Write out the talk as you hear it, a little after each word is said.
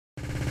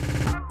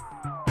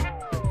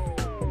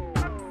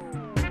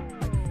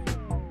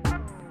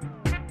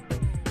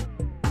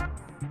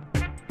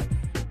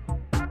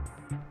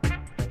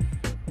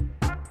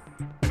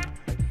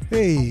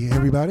Hey,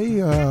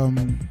 everybody.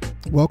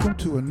 Welcome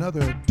to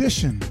another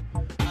edition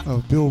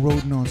of Bill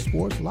Rhoden on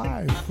Sports,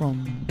 live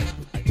from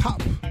the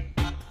top of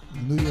the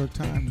New York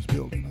Times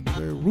building on the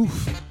very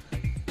roof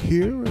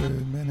here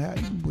in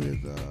Manhattan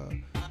with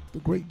the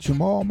great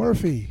Jamal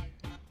Murphy.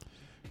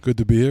 Good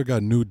to be here.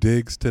 Got new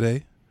digs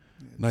today.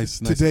 Nice.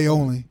 Today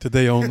only.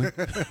 Today only.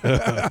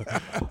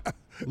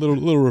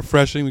 little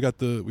refreshing. We got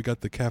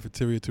the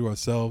cafeteria to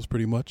ourselves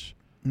pretty much.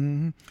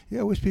 Mm-hmm. Yeah,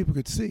 I wish people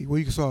could see. Well,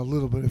 you saw a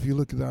little bit. If you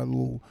look at our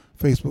little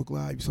Facebook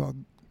Live, you saw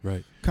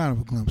kind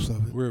of a glimpse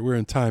of it. We're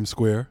in Times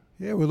Square.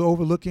 Yeah, we're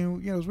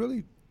overlooking. It's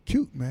really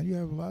cute, man. You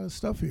have a lot of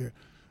stuff here.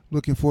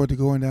 Looking forward to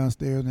going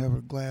downstairs and having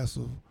a glass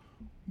of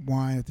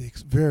wine at the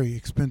very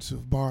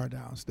expensive bar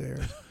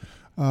downstairs.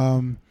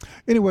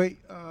 Anyway,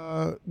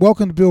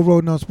 welcome to Bill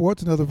Rhoden on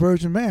Sports, another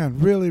version. Man,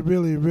 really,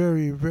 very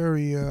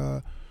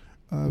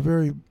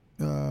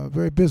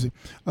busy.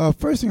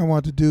 First thing I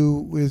want to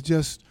do is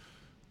just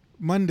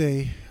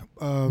Monday,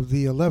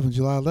 the 11th,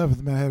 July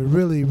 11th, man, I had a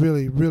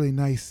really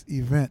nice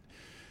event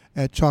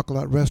at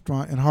Chocolat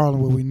Restaurant in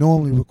Harlem where we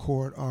normally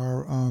record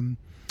our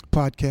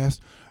podcast.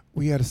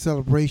 We had a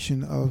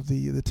celebration of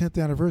the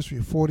 10th anniversary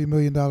of $40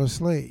 Million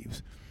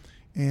Slaves.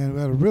 And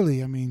we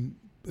had a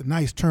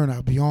nice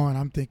turnout beyond,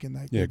 I'm thinking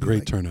like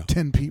great turnout.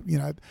 10 people,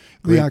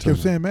 Leon kept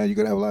saying, man, you're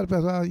going to have a lot of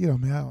people. I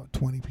don't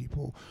 20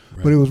 people.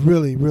 Right. But it was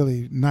really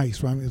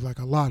nice, right? It was like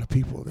a lot of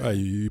people there. Right,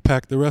 you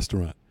packed the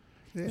restaurant.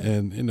 Yeah.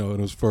 And, it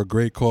was for a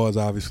great cause,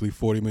 obviously,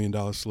 $40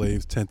 Million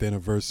Slaves, 10th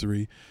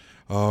anniversary.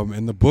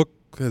 And the book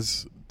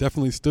has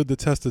definitely stood the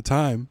test of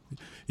time,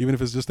 even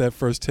if it's just that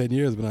first 10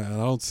 years. But I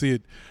don't see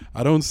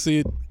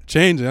it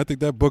changing. I think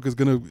that book is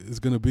gonna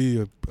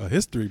be a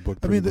history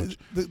book. Much.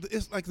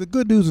 It's like the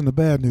good news and the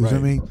bad news.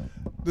 Right.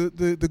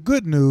 The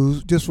good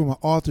news, just from an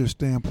author's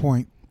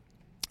standpoint,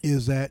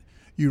 is that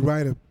you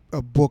write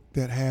a book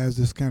that has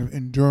this kind of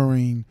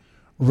enduring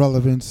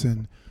relevance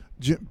and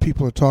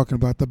people are talking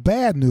about. The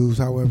bad news,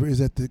 however, is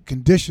that the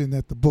condition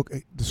that the book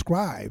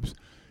describes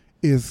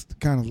is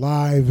kind of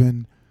live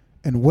and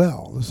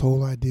well. This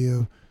whole idea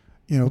of,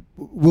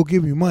 we'll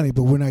give you money,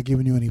 but we're not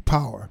giving you any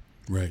power.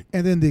 Right.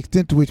 And then the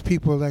extent to which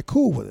people are like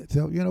cool with it.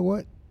 So, you know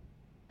what?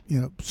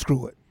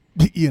 Screw it.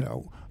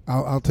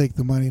 I'll take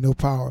the money, no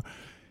power.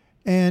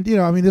 And,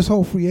 this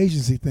whole free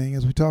agency thing,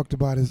 as we talked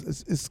about,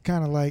 is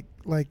kind of like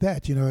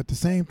that. At the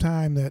same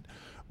time that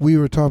we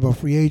were talking about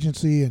free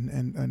agency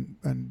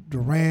and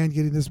Durant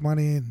getting this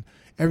money and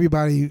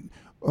everybody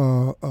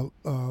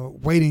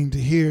waiting to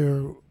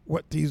hear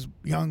what these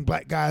young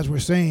black guys were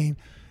saying,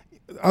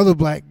 other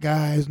black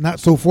guys, not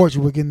so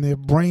fortunate, were getting their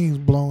brains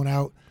blown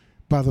out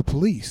by the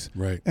police.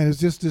 Right. And it's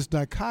just this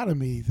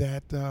dichotomy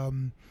that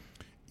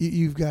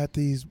you've got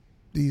these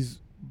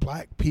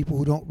black people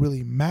who don't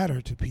really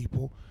matter to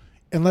people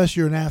unless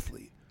you're an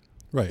athlete,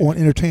 right, or an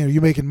entertainer.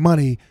 You're making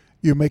money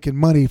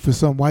for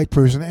some white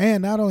person.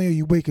 And not only are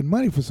you making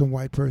money for some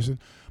white person,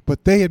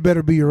 but they had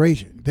better be your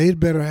agent. They'd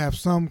better have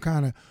some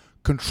kind of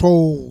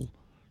control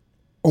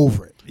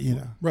over it,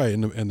 Right,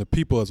 and the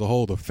people as a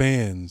whole, the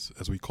fans,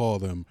 as we call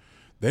them,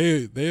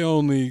 they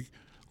only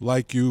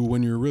like you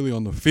when you're really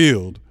on the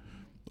field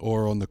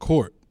or on the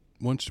court,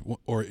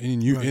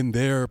 in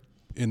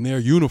their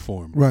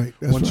uniform. Right.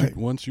 That's right.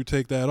 Once you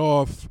take that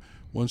off,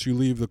 once you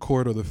leave the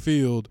court or the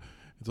field,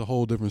 it's a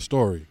whole different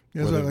story.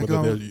 Yeah, I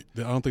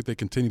don't think they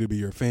continue to be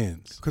your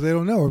fans because they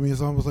don't know.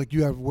 It's almost like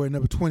you have to wear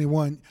number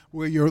 21,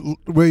 wear your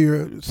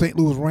St.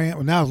 Louis Rams,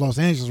 well, now it's Los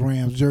Angeles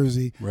Rams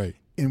jersey, right?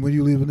 And when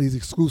you live in these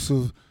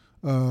exclusive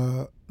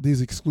neighborhoods,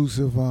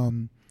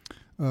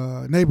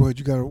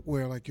 you got to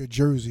wear like your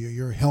jersey or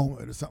your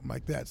helmet or something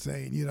like that,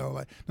 saying,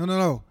 no,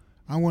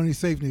 I'm one of these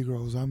safe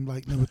Negroes. I'm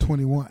like number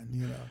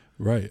 21.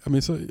 Right.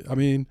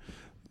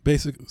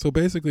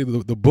 Basically,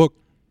 the book,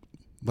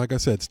 like I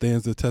said,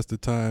 stands the test of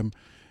time.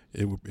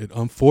 It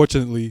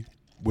unfortunately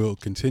will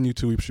continue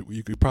to.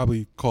 You could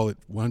probably call it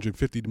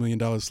 $150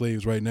 million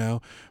slaves right now,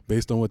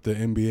 based on what the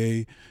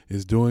NBA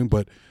is doing.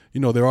 But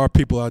there are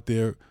people out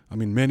there.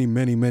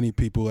 Many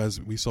people, as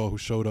we saw, who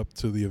showed up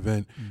to the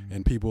event,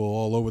 and people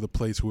all over the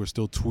place who are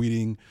still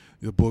tweeting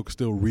the book,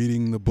 still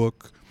reading the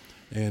book,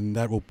 and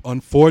that will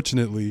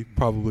unfortunately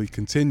probably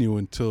continue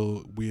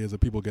until we as a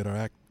people get our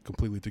act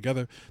completely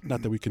together.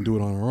 Not that we can do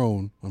it on our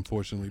own,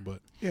 unfortunately, but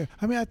yeah.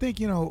 I think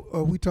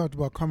we talked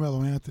about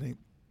Carmelo Anthony.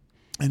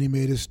 And he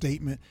made his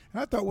statement.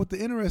 And I thought what the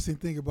interesting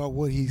thing about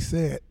what he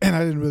said, and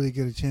I didn't really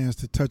get a chance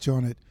to touch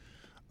on it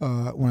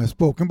when I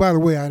spoke. And by the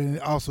way, I didn't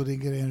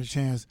get a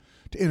chance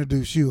to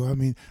introduce you.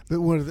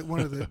 One of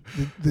the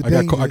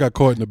I got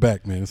caught in the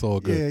back, man. It's all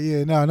good.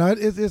 Yeah. No,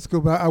 it's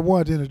good. But I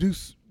wanted to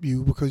introduce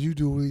you because you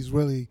do these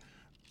really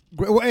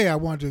great. Well, I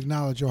wanted to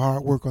acknowledge your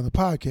hard work on the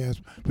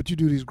podcast, but you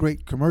do these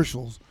great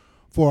commercials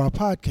for our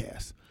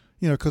podcast.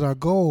 Because our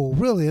goal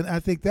really, and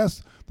I think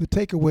that's the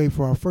takeaway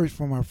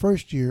from our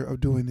first year of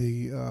doing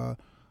the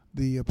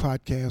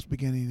podcast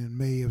beginning in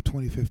May of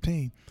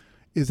 2015,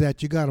 is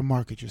that you got to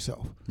market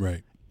yourself.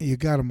 Right. You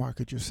got to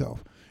market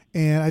yourself.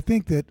 And I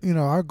think that,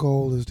 our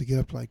goal is to get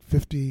up like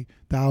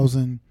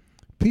 50,000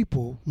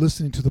 people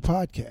listening to the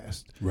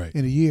podcast right.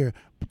 in a year.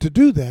 to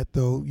do that,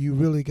 though, you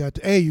really got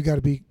to you got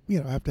to be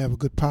have to have a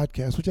good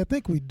podcast, which I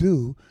think we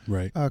do,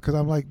 right? Because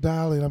I'm like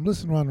dialing, I'm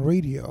listening on the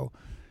radio,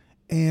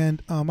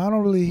 and I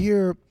don't really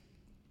hear.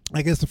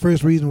 I guess the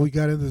first reason we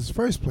got into this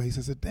first place,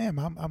 I said, "Damn,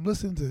 I'm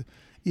listening to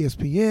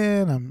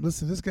ESPN, I'm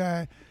listening to this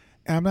guy,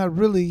 and I'm not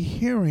really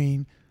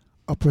hearing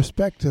a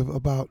perspective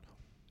about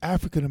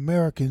African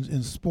Americans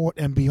in sport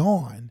and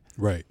beyond,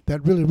 right?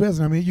 That really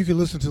resonates. I mean, you can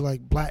listen to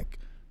like black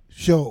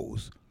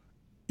shows,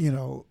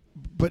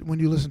 but when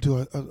you listen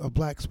to a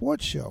black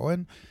sports show,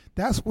 and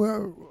that's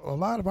where a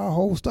lot of our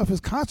whole stuff is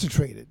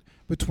concentrated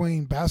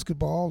between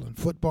basketball and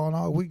football and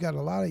all. We got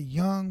a lot of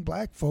young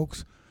black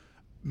folks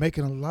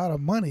making a lot of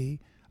money,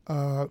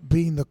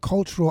 being the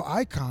cultural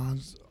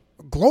icons,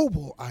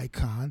 global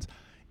icons,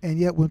 and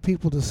yet when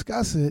people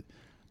discuss it,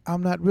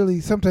 I'm not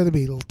really. Sometimes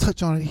they may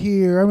touch on it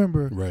here. I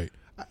remember, right.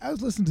 I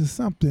was listening to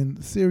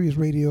something, Sirius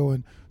Radio,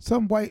 and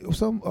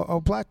a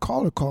black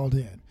caller called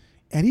in.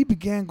 And he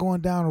began going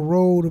down a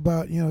road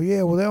about,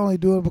 they're only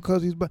doing it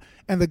because he's black.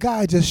 And the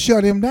guy just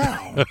shut him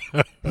down.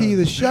 He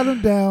either shut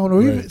him down, or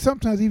right. even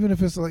sometimes, even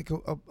if it's like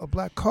a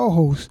black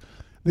co-host,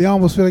 they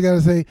almost feel they got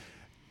to say,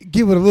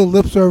 give it a little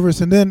lip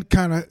service, and then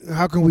kind of,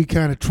 how can we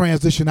kind of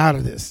transition out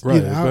of this?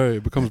 Right.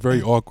 It becomes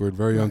very awkward,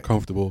 very right.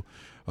 uncomfortable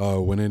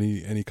when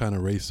any kind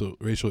of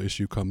racial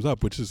issue comes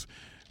up, which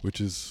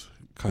is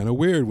kind of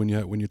weird when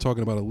you're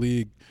talking about a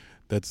league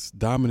that's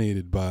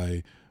dominated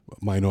by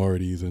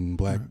minorities and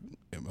black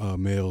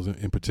males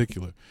in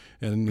particular.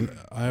 And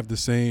I have the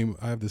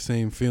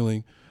same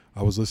feeling.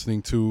 I was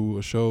listening to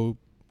a show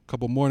a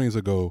couple mornings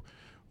ago,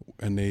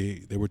 and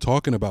they were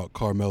talking about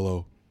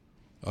Carmelo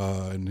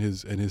and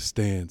his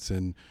stance,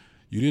 and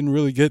you didn't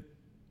really get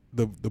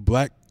the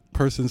black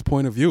person's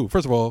point of view.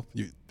 First of all,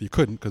 you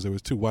couldn't, because there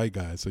was two white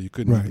guys, so you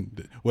couldn't right.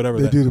 even,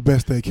 whatever. They do the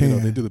best they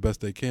can. They do the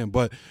best they can,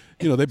 but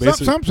they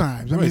basically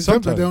sometimes. I mean, right,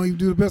 sometimes they don't even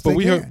do the best they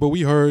can. But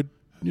we heard.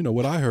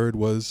 What I heard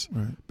was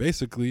right.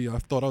 basically, I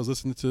thought I was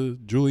listening to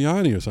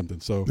Giuliani or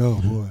something. So,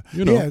 oh boy,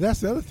 yeah,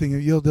 that's the other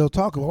thing. They'll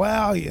talk about.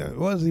 Well, yeah,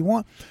 what does he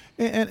want?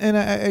 And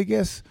I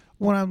guess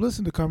when I'm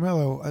listening to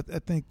Carmelo, I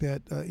think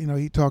that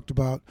he talked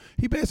about.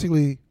 He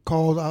basically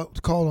called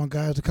on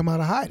guys to come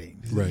out of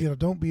hiding. Right.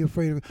 Don't be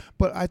afraid of it.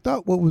 But I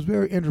thought what was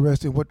very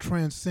interesting, what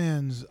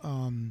transcends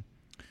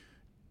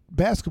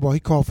basketball, he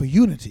called for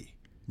unity.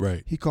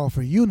 Right. He called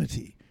for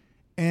unity,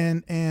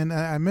 and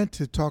I meant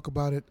to talk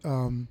about it.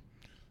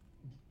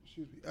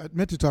 I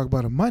meant to talk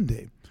about it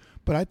Monday,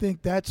 but I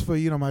think that's for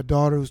my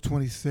daughter who's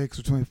 26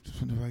 or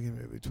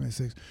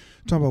 26.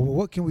 Talking about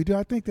what can we do?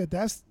 I think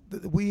that's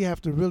we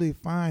have to really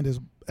find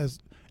as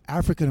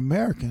African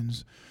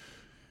Americans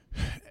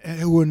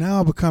who are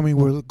now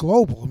we're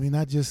global. I mean,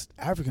 not just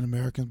African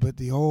Americans, but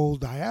the whole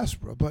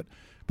diaspora. But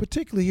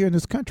particularly here in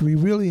this country,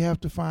 we really have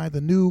to find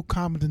the new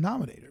common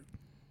denominator.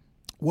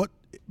 What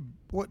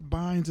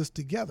binds us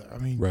together? I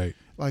mean, right.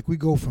 Like we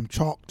go from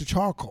chalk to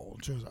charcoal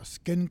in terms of our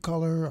skin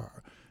color, our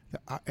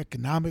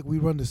economic. We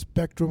run the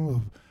spectrum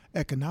of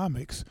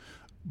economics,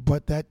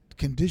 but that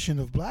condition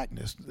of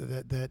blackness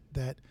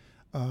that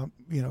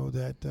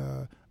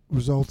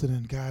resulted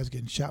in guys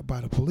getting shot by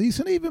the police,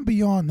 and even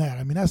beyond that.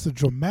 I mean, that's the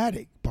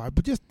dramatic part.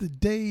 But just the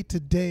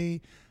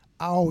day-to-day,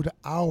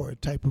 hour-to-hour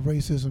type of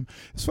racism.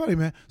 It's funny,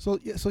 man. So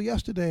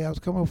yesterday I was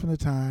coming up from the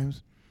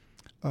Times,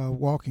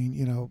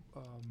 walking.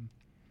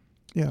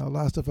 A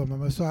lot of stuff on my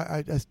mind. So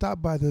I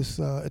stopped by this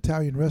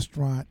Italian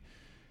restaurant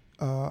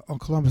on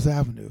Columbus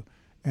Avenue.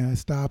 And I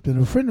stopped,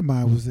 and a friend of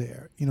mine was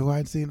there, who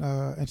I'd seen,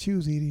 and she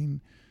was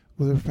eating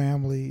with her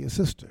family, a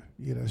sister.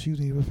 She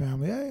was eating with her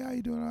family. Hey, how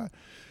you doing? All right.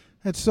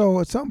 And so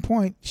at some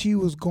point, she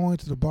was going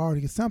to the bar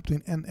to get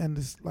something, and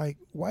this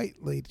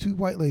two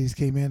white ladies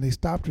came in. They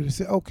stopped her and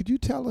said, "Oh, could you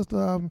tell us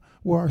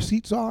where our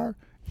seats are?"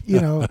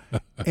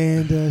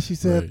 And she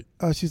said,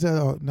 right.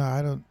 "Oh no,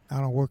 I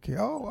don't work here."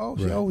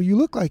 Oh, you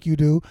look like you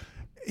do,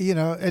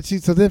 And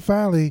so then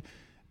finally.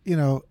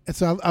 And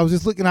so I was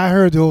just looking. I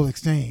heard the whole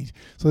exchange.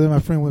 So then my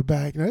friend went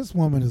back. This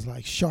woman is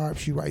like sharp.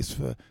 She writes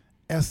for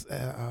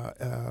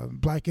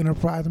Black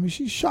Enterprise. I mean,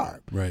 she's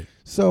sharp. Right.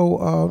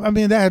 So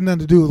that had nothing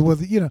to do with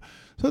whether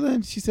So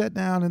then she sat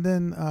down, and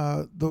then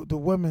the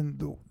woman,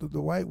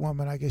 the white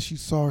woman, I guess she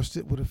saw her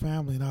sit with her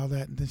family and all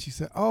that, and then she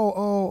said,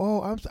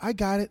 "Oh, I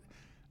got it.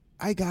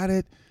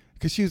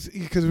 Because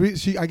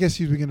I guess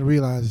she's beginning to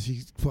realize that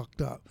she's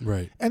fucked up.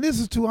 Right. And this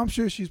is too, I'm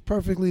sure she's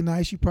perfectly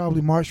nice. She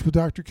probably marched with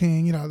Dr.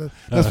 King.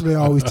 That's what they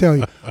always tell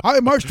you. I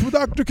marched with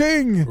Dr.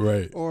 King.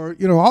 Right. Or,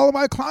 all of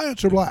my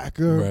clients are black.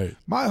 Or right.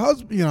 My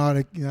husband,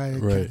 that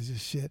kind of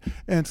just shit.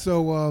 And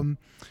so,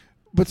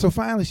 so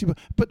finally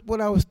but what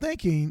I was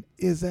thinking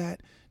is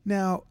that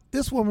now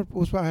this woman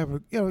was probably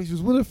having, she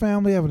was with her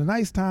family, having a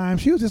nice time.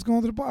 She was just going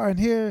to the bar, and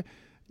here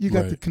you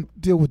got to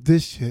deal with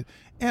this shit.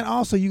 And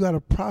also, you got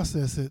to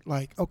process it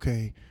like,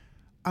 okay,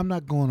 I'm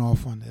not going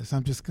off on this.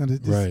 I'm just going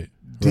to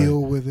deal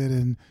with it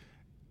and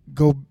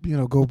go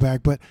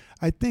back. But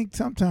I think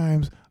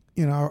sometimes,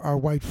 our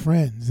white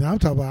friends, and I'm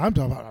talking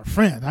about our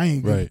friends. I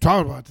ain't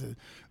talking about the,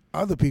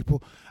 other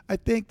people, I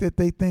think that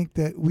they think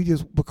that we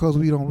just, because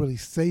we don't really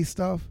say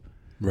stuff,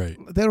 Right.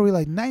 Literally,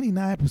 like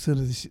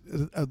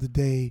 99% of the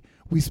day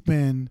we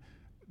spend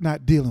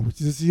not dealing with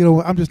this.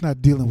 I'm just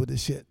not dealing with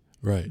this shit.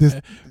 Right.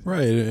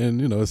 Right.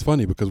 And it's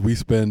funny because we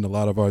spend a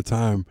lot of our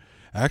time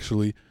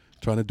actually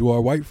trying to do our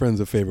white friends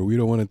a favor. We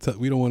don't want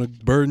to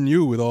burden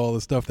you with all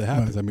the stuff that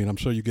happens. Right. I mean, I'm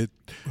sure you get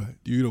Right.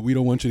 we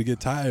don't want you to get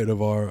tired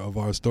of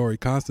our story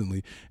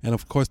constantly. And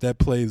of course that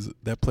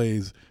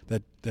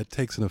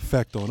takes an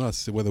effect on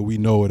us whether we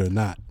know it or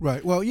not.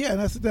 Right. Well, yeah, and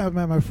that's the thing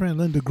about my friend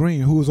Linda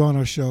Green, who was on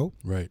our show.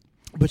 Right.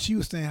 But she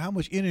was saying how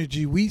much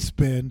energy we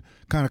spend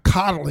kind of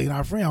coddling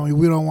our friend. I mean,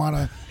 we don't want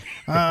to.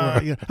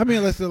 I mean,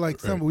 unless they're like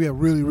some we have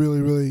really, really,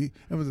 really.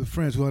 I mean, the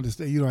friends who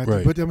understand. You don't have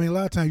to. But I mean, a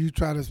lot of times you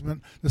try to spend.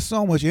 There's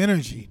so much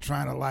energy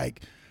trying to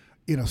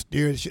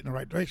steer the shit in the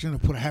right direction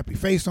and put a happy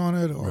face on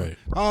it. Or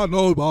oh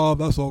no, Bob,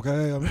 that's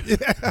okay. I mean,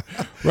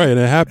 right, and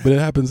it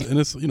happens, and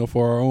it's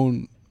for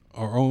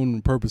our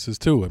own purposes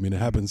too. I mean, it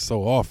happens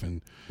so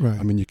often. Right.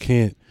 I mean, you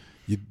can't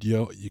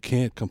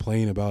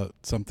complain about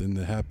something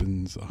that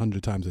happens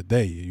 100 times a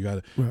day. You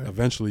got to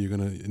eventually you're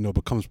gonna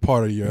becomes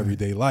part of your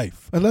everyday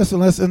life. Unless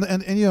and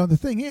the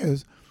thing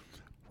is,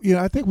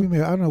 I think I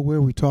don't know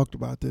where we talked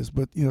about this,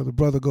 but the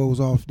brother goes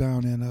off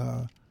down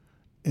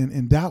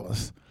in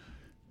Dallas,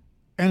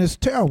 and it's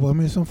terrible. I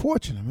mean, it's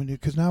unfortunate. I mean,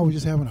 because now we're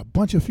just having a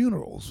bunch of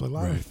funerals, a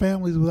lot of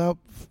families without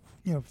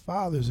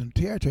fathers and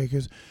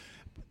caretakers.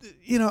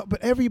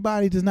 But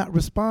everybody does not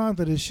respond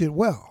to this shit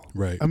well.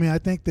 Right. I mean, I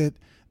think that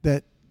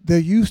they're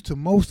used to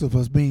most of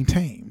us being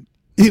tamed.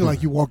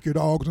 Like you walk your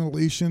dogs on a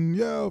leash and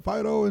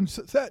Fido and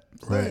set.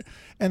 Right.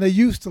 And they're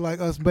used to like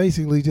us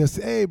basically just,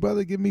 hey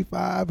brother, give me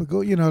 5 or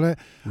go, that.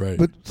 Right.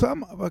 But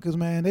some motherfuckers,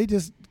 man, they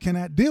just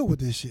cannot deal with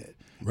this shit.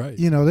 Right.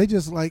 They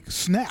just like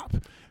snap.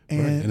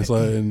 And it's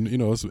like,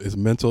 it's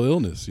mental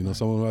illness.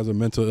 Someone who has a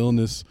mental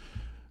illness,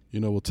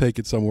 will take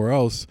it somewhere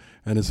else.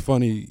 And it's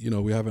funny,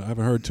 I haven't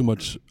heard too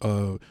much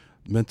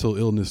mental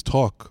illness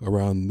talk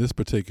around this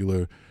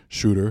particular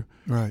shooter.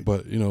 Right.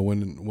 But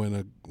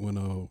when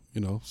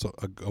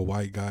a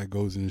white guy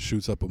goes in and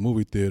shoots up a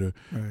movie theater,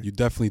 you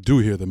definitely do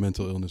hear the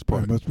mental illness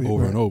part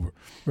over and over.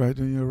 Right.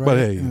 And you're right. But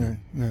hey,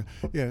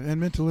 yeah. And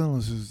mental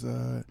illness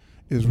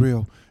is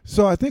real.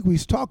 So I think we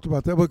talked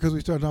about that because we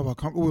started talking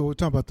about we were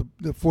talking about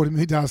the $40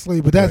 million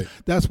slave. But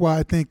that's why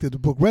I think that the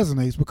book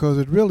resonates, because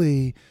it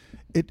really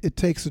it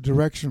takes a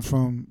direction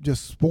from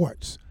just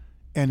sports.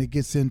 And it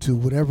gets into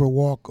whatever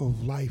walk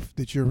of life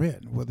that you're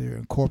in, whether you're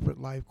in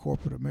corporate life,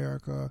 corporate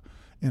America,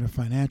 in a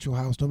financial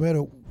house, no matter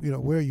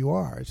where you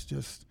are. It's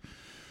just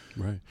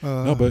right.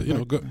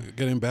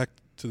 Getting back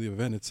to the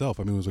event itself.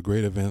 I mean, it was a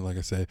great event. Like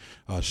I said,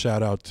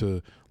 shout out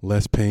to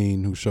Les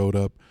Payne who showed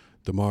up,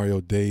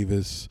 Demario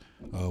Davis,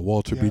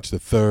 Walter Beach III.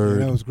 Yeah,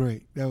 that was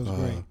great.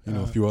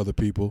 A few other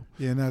people.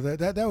 Yeah, no,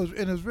 that was,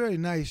 and it was very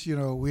nice.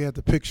 We had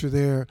the picture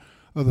there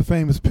of the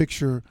famous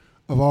picture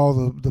of all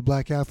the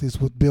black athletes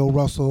with Bill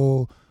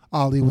Russell,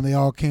 Ali, when they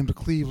all came to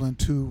Cleveland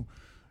to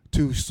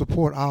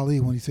support Ali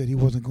when he said he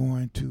wasn't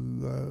going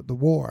to the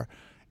war.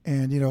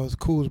 And, it was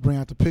cool to bring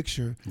out the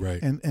picture. Right.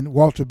 And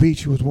Walter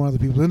Beach, who was one of the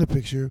people in the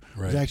picture,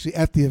 was actually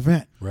at the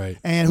event. Right.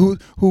 And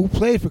who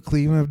played for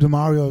Cleveland,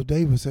 Demario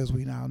Davis, as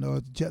we now know,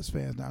 as Jets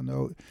fans now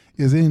know,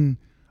 is in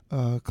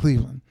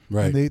Cleveland.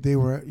 Right. And they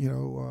were,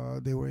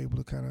 they were able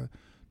to kind of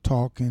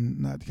talk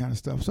and that kind of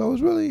stuff. So it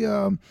was really,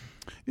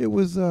 it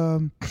was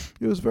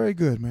very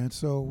good, man.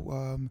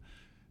 So,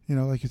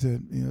 like you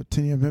said,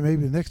 10 years,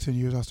 maybe the next 10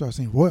 years, I'll start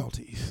seeing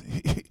royalties.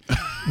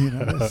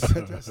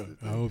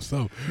 I hope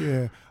so.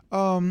 Yeah.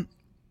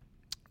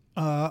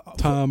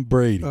 Tom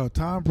Brady. Oh,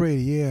 Tom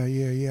Brady.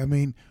 Yeah. I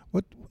mean,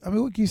 what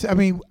can you say? I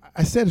mean,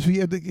 I said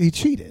he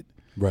cheated.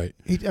 Right.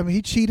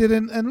 He cheated,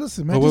 and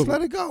listen, man, just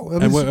let it go.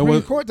 That's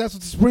what the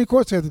Supreme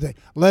Court said today.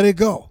 Let it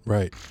go.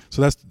 Right.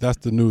 So that's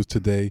the news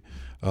today.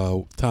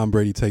 Tom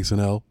Brady takes an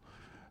L.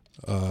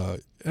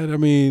 And I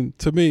mean,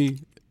 to me,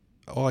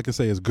 all I can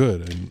say is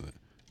good.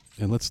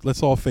 And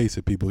let's all face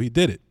it, people. He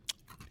did it.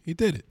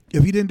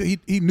 If he didn't,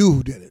 he knew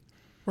who did it.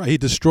 Right. He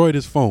destroyed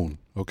his phone.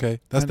 Okay,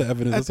 that's the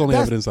evidence. That's the only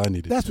evidence I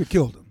needed. That's what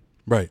killed him.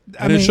 Right.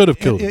 And it should have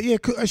killed him. Yeah,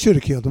 I should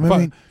have killed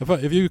him.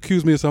 If you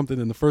accuse me of something,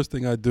 then the first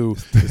thing I do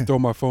is throw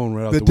my phone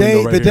right out the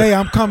window. The day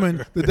I'm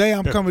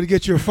coming to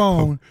get your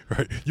phone.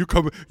 Right.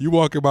 You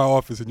walk in my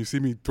office and you see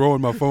me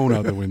throwing my phone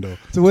out the window.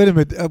 So wait a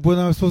minute. When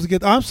I was supposed to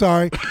get, I'm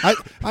sorry.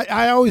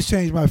 I always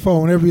change my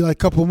phone every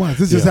couple of months.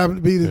 This just happened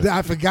to be the day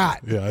I forgot.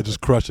 Yeah, I just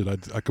crush it.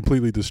 I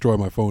completely destroy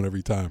my phone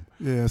every time.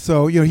 Yeah.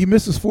 So he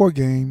misses 4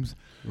 games.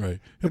 Right.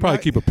 He'll probably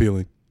keep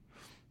appealing.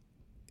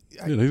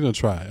 He's gonna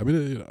try. I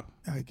mean,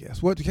 I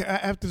guess. What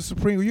after the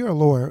Supreme? You're a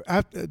lawyer.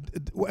 At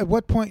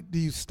what point do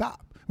you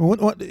stop?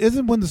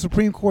 Isn't when the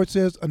Supreme Court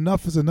says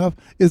enough is enough?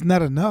 Isn't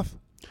that enough?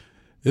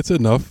 It's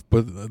enough,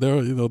 but there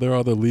are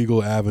other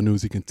legal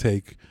avenues he can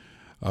take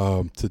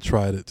to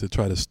try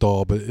to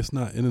stall. But it's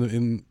not in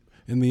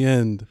the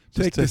end.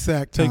 Take the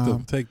sack.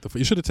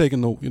 You should have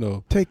taken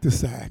the Take the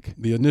sack.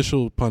 The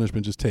initial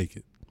punishment. Just take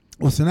it.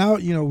 Well, so now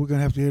we're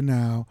gonna have to hear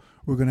now.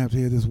 We're going to have to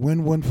hear this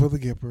win for the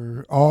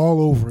Gipper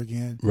all over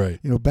again.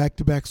 Right.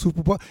 Back-to-back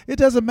Super Bowl. It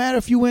doesn't matter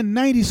if you win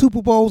 90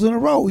 Super Bowls in a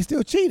row. He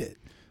still cheated.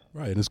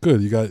 Right, and it's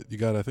good. You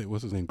got. I think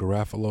what's his name,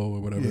 Garafalo or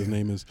whatever his Yeah.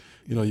 name is.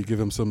 You know, you give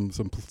him some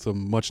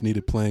much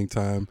needed playing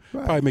time.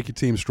 Right. Probably make your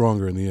team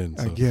stronger in the end.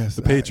 I So guess.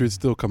 the Patriots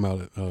still come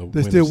out. They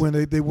winners. still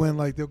win. They win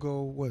like they'll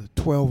go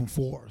 12-4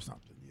 or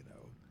something. You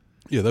know.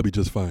 Yeah, they'll be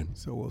just fine.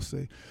 So we'll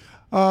see.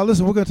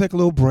 Listen, we're going to take a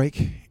little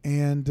break,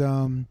 and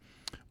when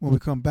we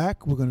come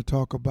back, we're going to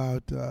talk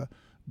about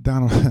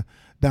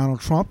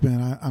Donald Trump,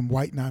 and I'm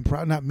white and I'm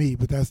proud. Not me,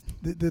 but that's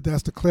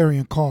the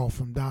clarion call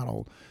from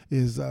Donald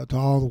is to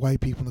all the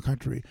white people in the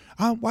country.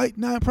 I'm white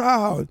and I'm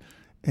proud.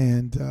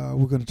 And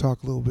we're going to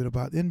talk a little bit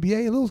about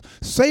NBA, a little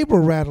saber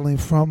rattling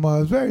from.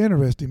 It's very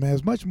interesting, man.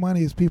 As much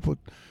money as people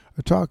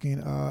are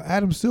talking,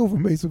 Adam Silver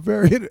made some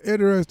very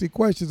interesting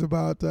questions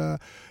about,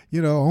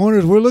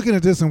 owners. We're looking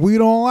at this and we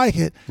don't like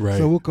it. Right.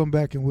 So we'll come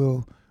back and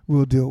we'll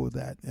deal with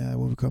that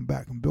when we come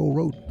back. And Bill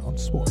Rhoden on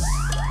sports.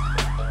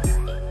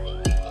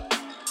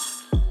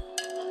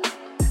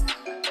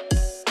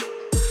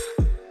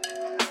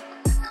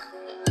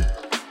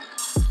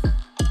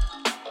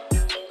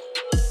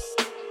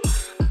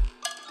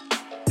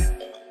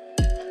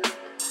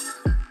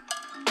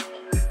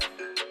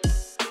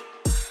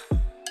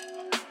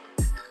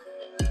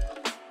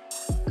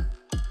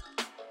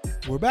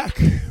 We're back.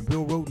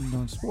 Bill Rhoden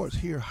on sports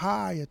here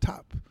high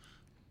atop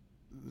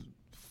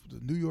the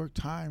New York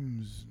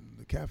Times,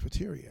 the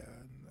cafeteria,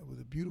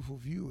 with a beautiful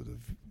view of the,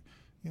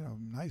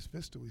 nice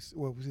vista. We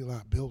see a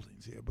lot of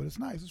buildings here, but it's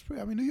nice. It's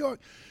pretty. I mean, New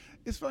York,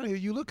 it's funny.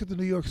 You look at the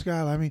New York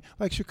skyline. I mean,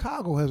 like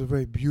Chicago has a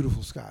very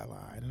beautiful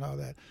skyline and all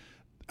that.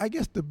 I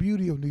guess the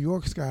beauty of New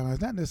York skyline is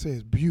not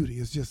necessarily its beauty.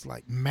 It's just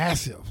like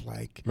massive.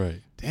 Like,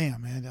 right.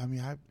 Damn, man. I mean,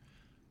 I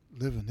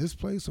live in this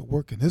place or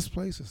work in this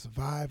place or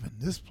survive in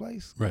this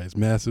place. Right. It's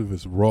massive.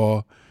 It's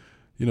raw.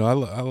 You know,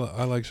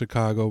 I like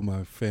Chicago.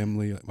 My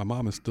family, my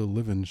mom is still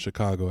living in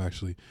Chicago,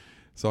 actually.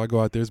 So I go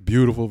out there. It's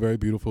beautiful, very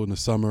beautiful in the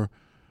summer.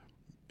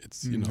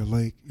 It's, The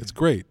lake. it's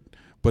great,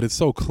 but it's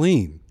so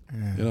clean.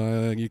 Yeah. You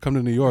know, you come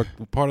to New York,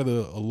 part of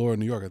the allure of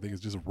New York, I think,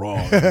 is just raw,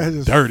 and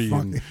Just dirty,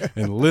 funky.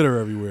 and litter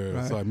everywhere.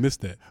 Right. So I miss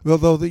that. Well,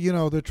 though,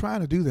 they're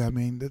trying to do that. I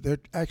mean, they're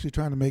actually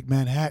trying to make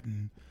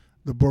Manhattan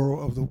the borough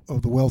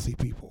of the wealthy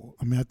people.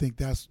 I mean, I think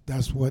that's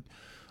what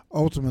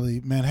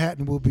ultimately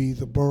Manhattan will be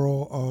the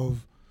borough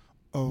of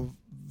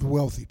the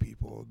wealthy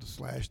people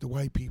 / the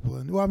white people,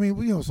 and well, I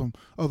mean, some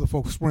other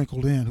folks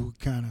sprinkled in who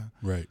kind of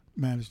Right.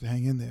 managed to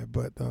hang in there.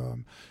 But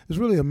it's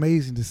really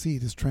amazing to see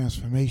this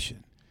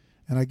transformation,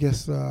 and I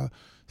guess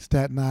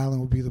Staten Island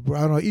will be I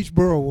don't know. Each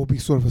borough will be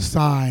sort of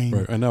assigned.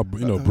 Right. And now,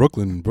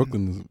 Brooklyn,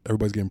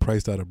 everybody's getting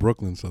priced out of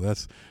Brooklyn, so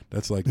that's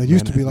like It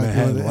used to be like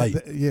Manhattan Light.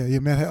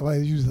 Manhattan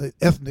Light is usually an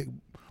ethnic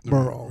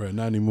borough. Right.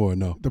 Not anymore.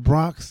 No. The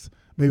Bronx,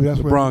 maybe that's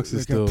The where Bronx they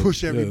is can still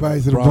push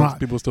everybody the to the Bronx.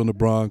 People still in the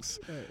Bronx.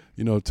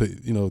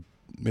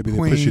 Maybe they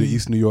push you to Queens.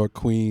 East New York,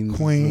 Queens.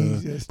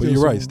 Yeah, but still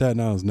you're right. some- Staten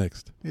Island's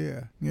next.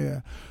 Yeah.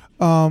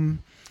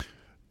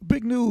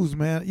 Big news,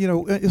 man.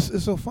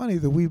 It's so funny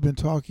that we've been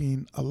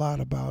talking a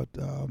lot about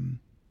the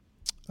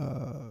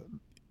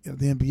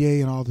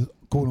NBA and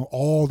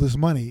all this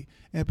money,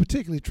 and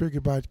particularly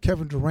triggered by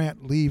Kevin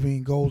Durant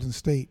leaving Golden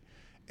State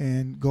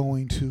and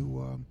going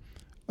to,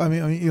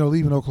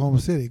 leaving Oklahoma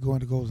City, going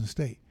to Golden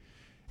State,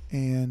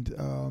 and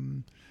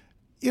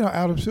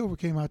Adam Silver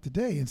came out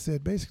today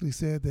and basically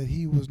said that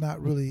he was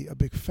not really a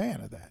big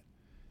fan of that.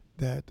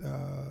 That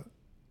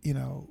it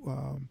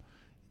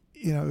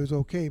was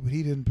okay, but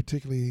he didn't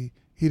particularly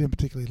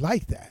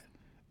like that.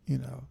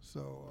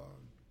 So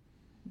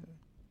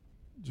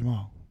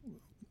Jamal.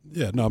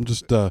 Yeah, no, I'm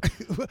just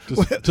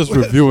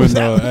reviewing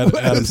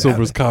Adam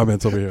Silver's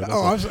comments over here. That's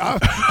all. I'm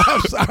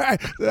sorry.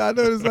 I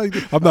know it's like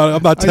I'm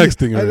not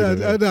texting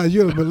her. I know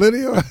you're a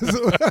millennial,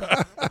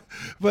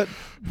 but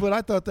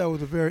I thought that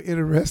was a very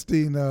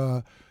interesting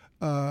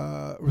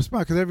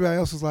response because everybody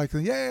else was like,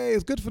 "Yay,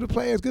 it's good for the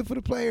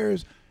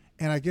players,"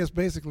 and I guess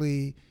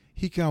basically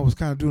he was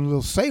doing a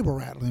little saber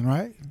rattling,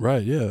 right?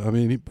 Right. Yeah. I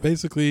mean,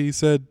 he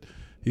said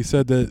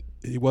that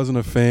he wasn't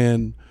a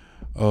fan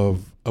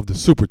of the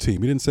super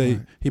team. He didn't say.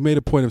 Right. He made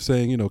a point of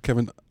saying,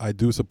 I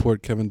do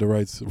support Kevin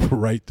Durant's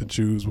right to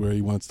choose where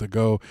he wants to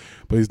go,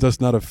 but he's just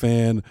not a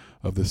fan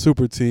of the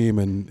super team,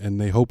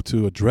 and they hope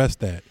to address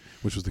that,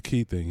 which was the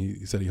key thing.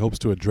 He said he hopes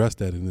to address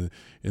that in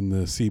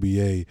the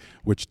CBA,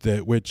 which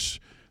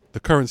the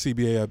current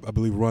CBA I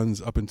believe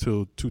runs up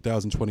until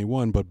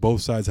 2021, but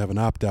both sides have an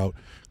opt out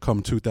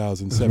come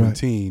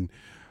 2017,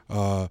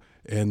 right.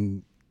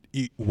 And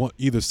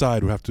either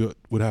side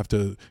would have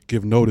to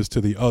give notice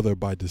to the other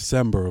by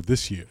December of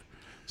this year.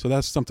 So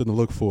that's something to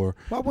look for.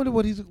 Well, I wonder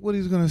what he's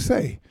going to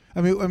say.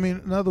 I mean,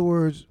 in other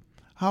words,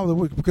 how it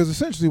works, because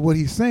essentially what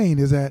he's saying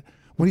is that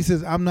when he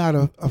says I'm not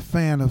a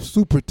fan of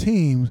super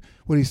teams,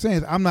 what he's saying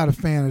is I'm not a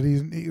fan of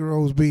these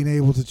heroes being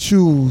able to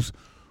choose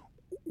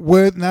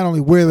not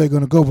only where they're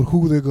going to go, but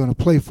who they're going to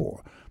play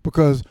for,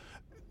 because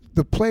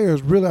the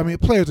players really,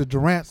 players at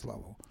Durant's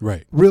level,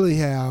 right, really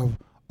have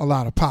a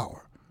lot of power.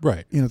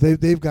 Right.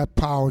 They've got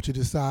power to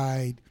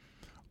decide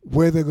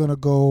where they're going to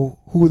go,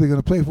 who they're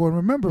going to play for. And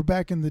remember,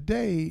 back in the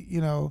day,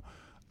 the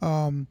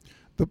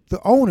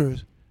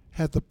owners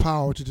had the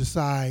power to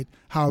decide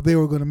how they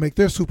were going to make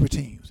their super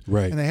teams.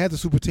 Right. And they had the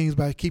super teams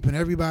by keeping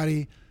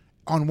everybody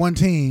on one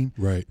team,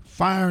 right,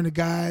 firing the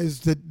guys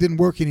that didn't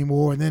work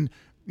anymore, and then,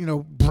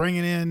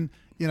 bringing in,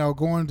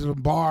 going to the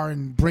bar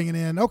and bringing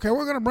in, okay,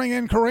 we're going to bring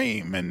in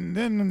Kareem, and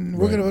then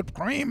we're going to put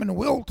Kareem and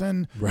Wilt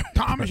and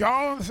Thomas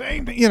Shaw, the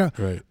same thing,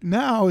 Right.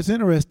 Now it's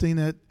interesting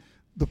that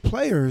the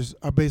players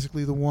are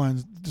basically the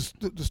ones,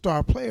 the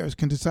star players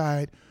can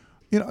decide,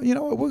 what,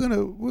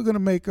 we're gonna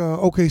make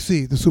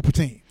OKC the super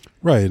team.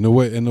 Right. And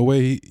the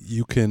way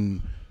you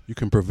can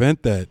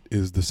prevent that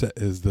is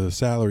the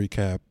salary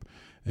cap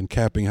and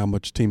capping how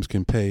much teams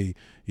can pay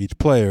each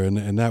player,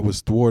 and that was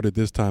thwarted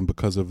this time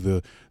because of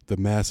the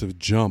massive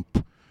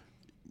jump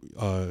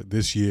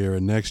this year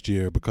and next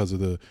year because of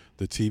the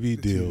TV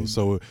deal.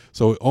 So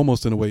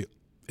almost in a way,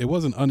 it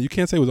wasn't. You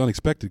can't say it was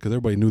unexpected because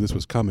everybody knew this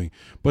was coming.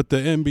 But the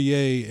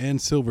NBA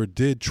and Silver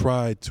did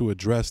try to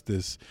address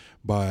this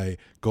by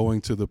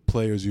going to the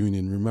players'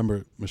 union.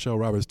 Remember, Michelle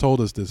Roberts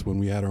told us this when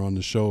we had her on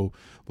the show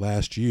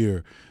last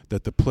year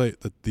that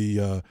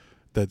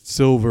that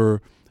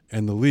Silver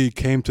and the league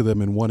came to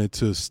them and wanted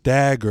to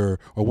stagger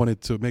or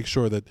wanted to make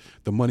sure that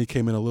the money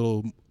came in a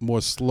little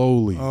more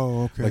slowly.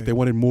 Oh, okay. Like they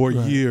wanted more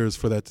years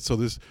for that. So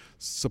this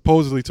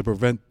supposedly to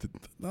prevent,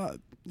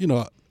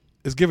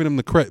 is giving them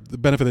the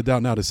benefit of the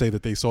doubt now to say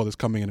that they saw this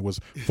coming and it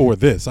was for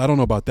this. I don't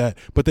know about that,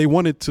 but they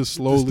wanted to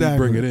slowly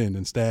bring it in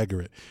and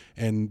stagger it.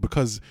 And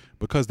because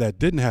that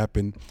didn't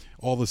happen,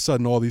 all of a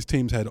sudden all these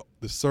teams had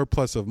the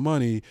surplus of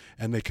money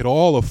and they could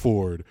all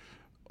afford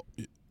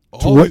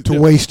to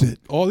waste it.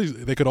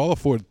 They could all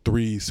afford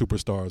 3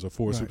 superstars or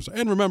 4 superstars.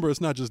 And remember,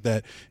 it's not just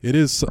that; it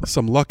is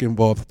some luck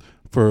involved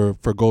for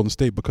Golden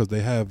State because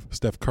they have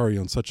Steph Curry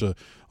on such a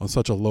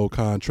low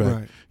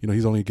contract. Right.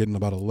 He's only getting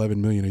about $11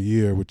 million a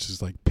year, which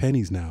is like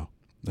pennies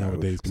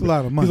nowadays. It's a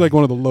lot of money. He's like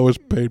one of the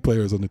lowest paid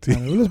players on the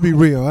team. Let's be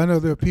real. I know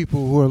there are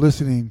people who are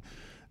listening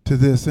to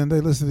this and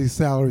they listen to these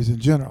salaries in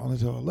general. And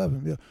they say, 11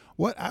 million.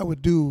 What I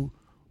would do,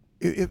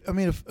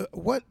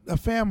 what a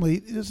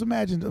family, just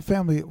imagine a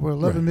family where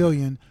 11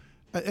 million,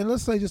 and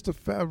let's say just a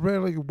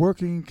rarely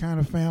working kind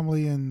of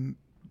family in,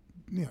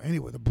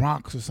 anywhere, the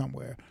Bronx or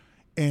somewhere,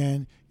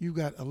 and you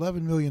got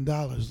 $11 million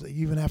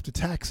even after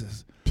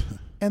taxes.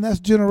 And that's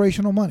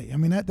generational money. I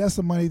mean, that's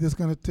the money that's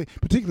going to take,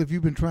 particularly if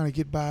you've been trying to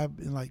get by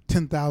in like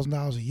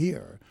 $10,000 a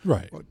year,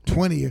 right? Or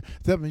 20, or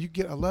that means you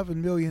get $11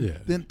 million,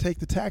 then take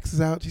the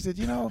taxes out. She said,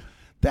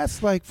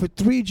 that's like for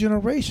 3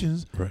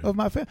 generations of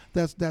my family.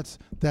 That's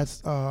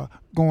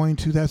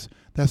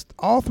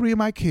all 3 of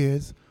my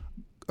kids.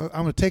 I'm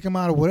going to take them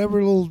out of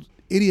whatever little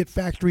idiot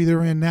factory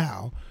they're in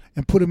now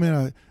and put them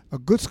in a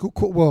good school.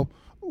 Well,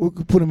 we'll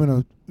put them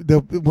in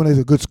when there's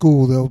a good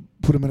school, they'll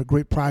put them in a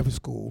great private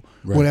school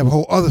where they have a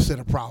whole other set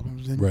of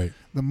problems and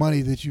the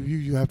money that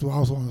you have to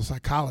also on a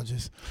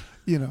psychologist,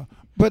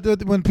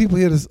 But when people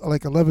hear this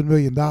like $11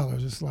 million,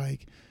 it's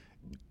like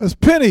it's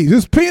pennies,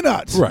 it's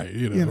peanuts, right?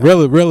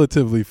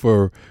 Relatively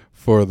for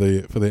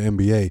the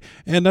NBA,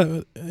 and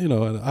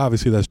and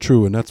obviously that's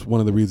true, and that's one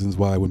of the reasons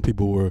why when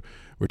people were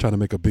trying to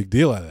make a big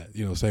deal out of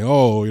that,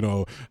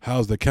 saying,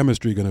 how's the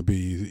chemistry going to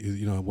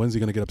be? When's he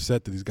going to get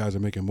upset that these guys are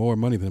making more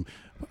money than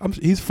him?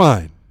 He's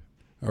fine,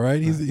 all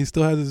right. He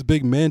still has this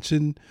big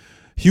mansion,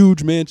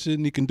 huge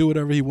mansion. He can do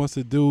whatever he wants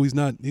to do. He's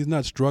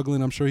not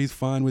struggling. I'm sure he's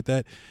fine with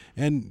that.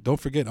 And don't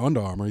forget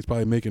Under Armour. He's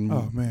probably making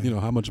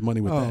how much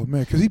money with that. Oh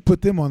man, because he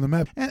put them on the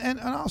map. And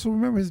also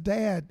remember his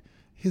dad.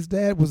 His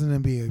dad was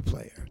an NBA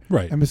player,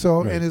 right? And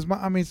his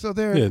mom. I mean, so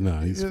they're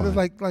he's fine.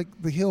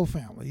 like the Hill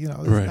family. It's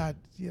not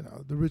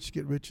the rich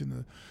get rich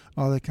and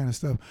all that kind of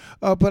stuff.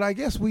 But I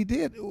guess we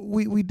did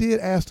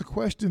ask the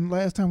question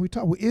last time we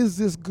talked. Well, is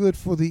this good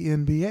for the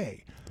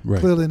NBA? Right.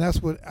 Clearly, and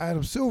that's what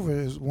Adam Silver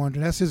is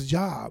wondering. That's his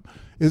job.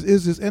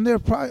 Is this? And they're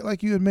probably,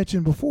 like you had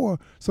mentioned before,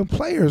 some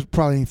players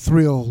probably ain't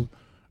thrilled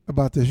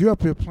about this. You're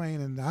up here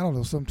playing in, I don't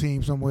know, some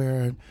team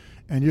somewhere,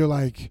 and you're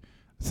like,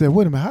 wait a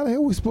minute, how the hell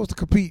are we supposed to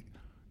compete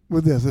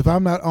with this? If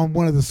I'm not on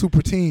one of the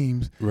super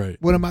teams,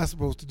 what am I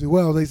supposed to do?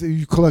 Well, they say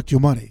you collect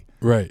your money.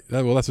 Right.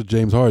 That's what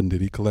James Harden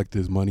did. He collected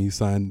his money. He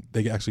signed.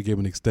 They actually gave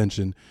him an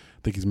extension. I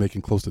think he's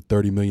making close to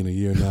 $30 million a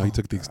year now. He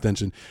took the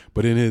extension,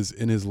 but in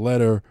his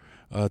letter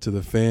to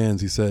the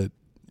fans, he said,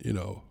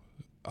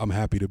 I'm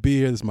happy to be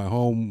here. This is my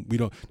home.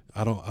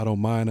 I don't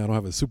mind. I don't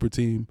have a super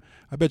team.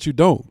 I bet you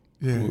don't.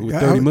 Yeah, with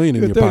 $30 million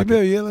in your pocket.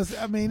 Million,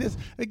 it's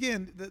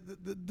again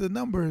the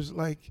numbers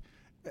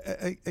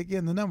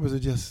the numbers are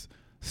just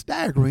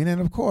staggering,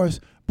 and of course,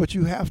 but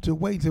you have to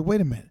wait and say,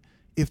 wait a minute.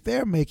 If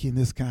they're making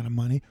this kind of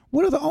money,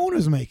 what are the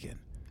owners making?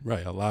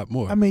 Right, a lot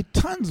more. I mean,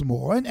 tons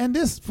more. And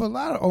this, for a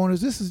lot of owners,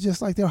 this is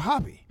just like their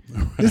hobby.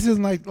 This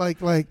isn't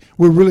like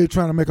we're really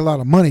trying to make a lot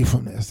of money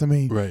from this. I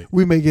mean,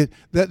 we may get,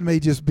 that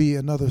may just be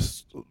another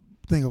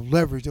thing of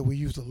leverage that we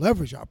use to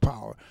leverage our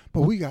power.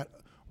 But we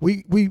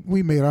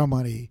made our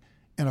money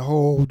in a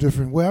whole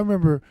different way. I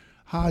remember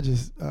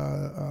Hodges,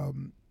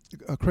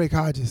 Craig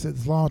Hodges said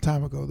this a long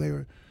time ago.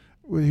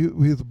 We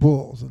were the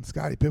Bulls, and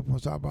Scottie Pippen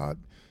was talking about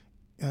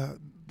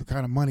the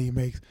kind of money he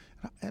makes.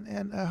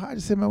 And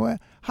Hodges said,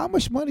 how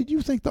much money do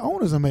you think the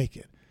owners are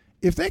making?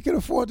 if they can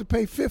afford to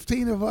pay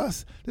 15 of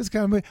us this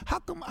kind of money,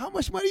 how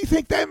much money do you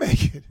think they're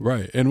making?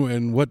 Right.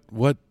 And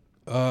what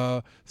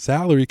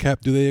salary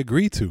cap do they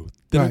agree to?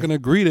 They're not going to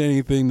agree to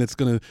anything that's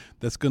going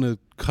to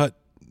cut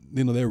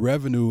their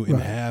revenue in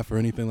half or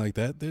anything like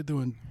that. They're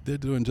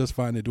doing just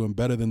fine. They're doing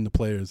better than the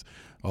players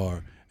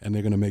are, and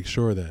they're going to make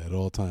sure of that at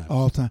all times.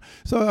 All the time.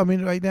 So I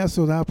mean, right now,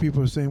 now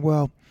people are saying,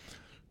 well,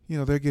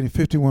 they're getting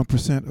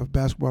 51% of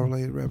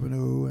basketball-related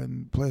revenue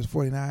and players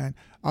 49%.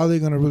 Are they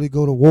going to really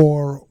go to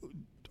war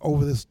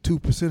over this 2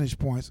 percentage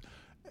points?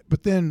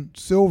 But then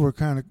Silver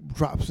kind of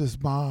drops this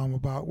bomb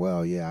about,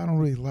 well, yeah, I don't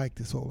really like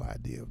this whole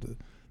idea of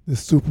this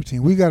super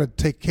team. We got to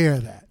take care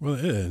of that. Well,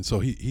 yeah, and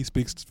so he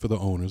speaks for the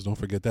owners. Don't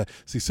forget that.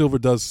 See, Silver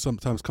does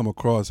sometimes come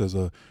across as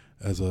a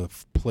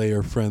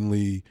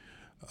player-friendly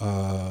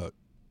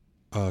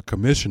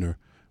commissioner,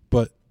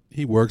 but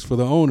he works for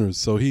the owners,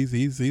 so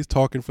he's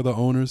talking for the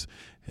owners,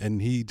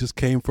 and he just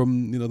came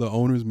from the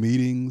owners'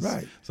 meetings,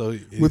 right? So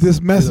with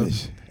this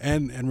message,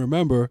 and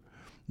remember,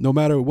 no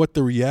matter what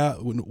the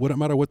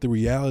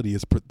reality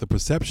is, the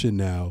perception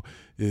now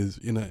is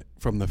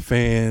from the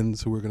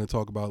fans, who we're going to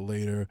talk about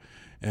later,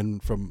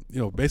 and from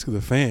basically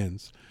the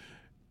fans.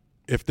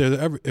 If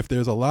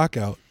there's a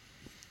lockout,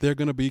 they're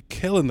going to be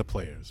killing the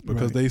players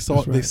because they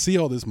see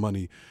all this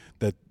money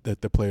that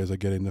the players are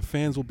getting. The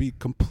fans will be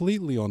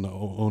completely on the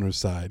owner's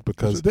side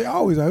because they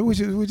always are, which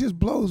just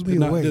blows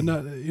me away. They're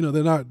not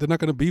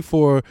going to be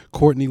for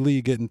Courtney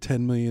Lee getting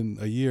 $10 million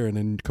a year and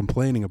then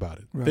complaining about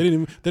it. Right. They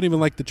didn't even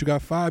like that you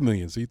got $5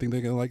 million. So you think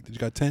they're going to like that you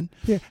got 10?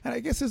 Yeah, and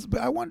I guess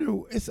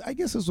I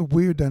guess it's a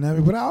weird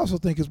dynamic, but I also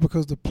think it's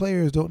because the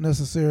players don't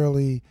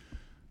necessarily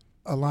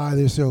ally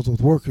themselves with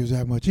workers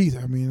that much either.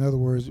 I mean, in other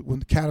words,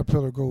 when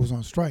Caterpillar goes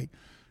on strike,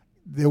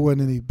 there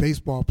wasn't any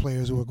baseball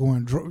players who were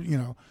going,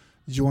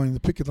 joining the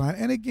picket line.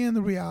 And again,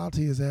 the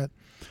reality is that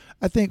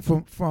I think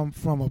from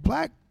a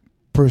black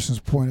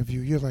person's point of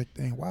view, you're like,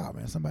 dang, wow,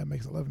 man, somebody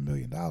makes $11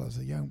 million, a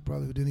young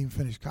brother who didn't even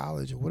finish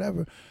college or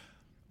whatever.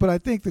 But I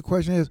think the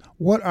question is,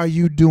 what are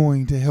you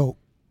doing to help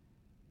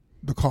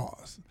the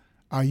cause?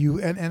 Are you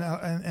and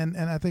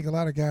I think a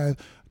lot of guys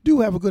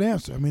do have a good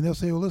answer. I mean, they'll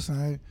say, well,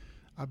 listen,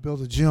 I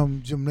built a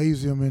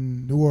gymnasium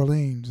in New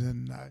Orleans,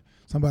 and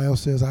somebody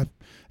else says I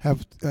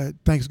have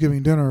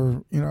Thanksgiving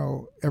dinner,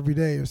 every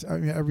day, or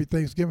every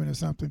Thanksgiving or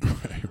something.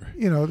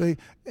 Right.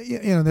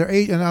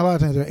 And a lot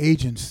of times their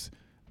agents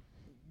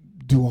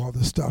do all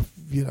this stuff.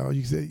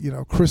 You say,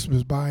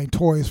 Christmas buying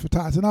toys for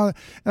tots and all that.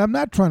 And I'm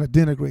not trying to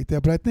denigrate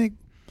that, but I think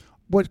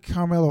what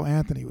Carmelo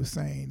Anthony was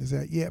saying is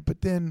that,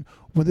 but then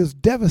when this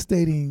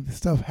devastating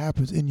stuff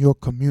happens in your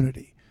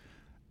community,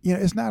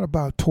 it's not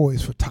about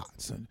toys for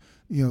tots and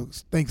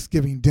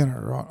Thanksgiving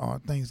dinner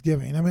on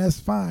Thanksgiving. I mean, that's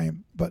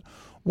fine, but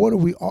what do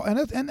we all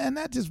and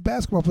not just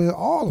basketball players,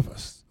 all of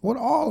us. What do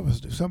all of us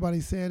do?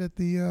 Somebody said at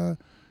the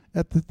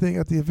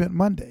event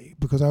Monday,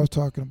 because I was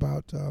talking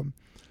about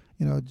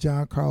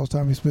John Carlos,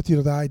 Tommy Smith,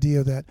 the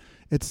idea that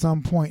at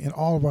some point in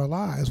all of our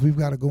lives we've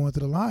got to go into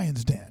the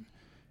lion's den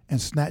and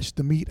snatch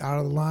the meat out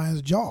of the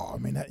lion's jaw. I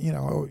mean, that,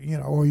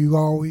 or you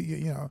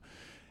always,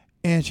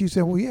 And she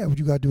said, well, yeah, but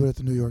you got to do it at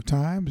the New York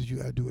Times. You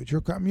got to do it at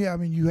your company. Yeah, I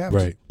mean, you have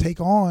to take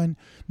on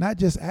not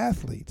just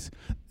athletes.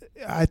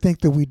 I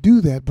think that we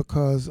do that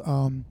because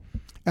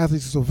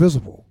athletes are so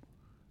visible.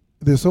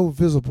 They're so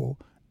visible.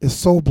 It's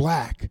so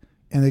black,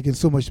 and they get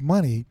so much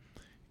money.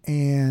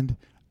 And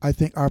I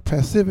think our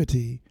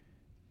passivity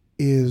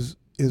is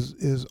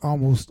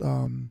almost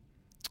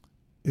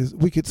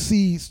we could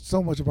see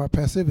so much of our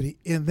passivity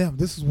in them.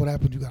 This is what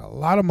happens. You got a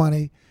lot of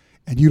money,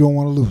 and you don't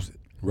want to lose it.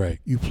 Right.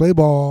 You play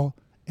ball.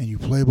 And you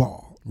play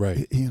ball,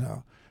 right?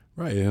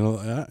 Right.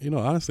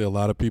 Honestly, a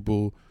lot of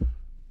people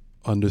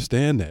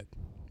understand that.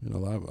 There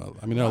are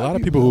a lot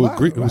of people who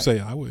agree, who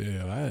say, "I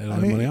had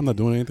money. I'm not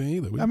doing anything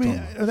either."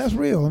 That's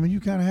real. I mean, you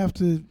kind of have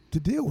to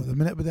deal with it.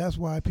 But that's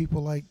why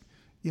people like,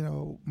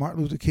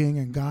 Martin Luther King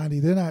and Gandhi,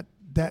 they're not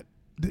that.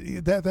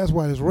 That's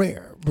why it's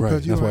rare.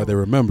 Because that's why they're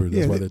remembered.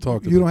 That's why they're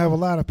talked about. You don't have a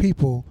lot of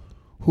people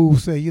who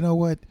say, you know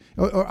what,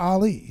 or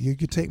Ali, you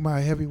could take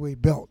my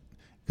heavyweight belt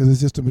because it's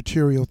just a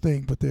material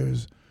thing, but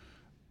there's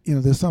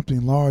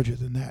something larger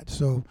than that.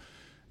 So,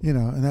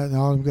 and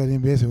all of them got the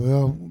NBA say,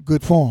 well,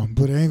 good form,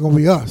 but it ain't gonna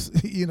be us,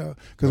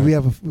 because we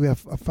have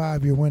a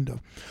 5-year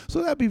window.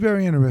 So that'd be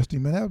very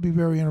interesting, man. That would be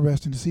very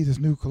interesting to see this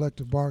new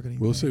collective bargaining.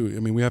 We'll see. I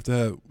mean, we have to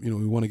have,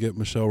 we want to get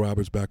Michelle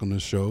Roberts back on the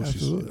show.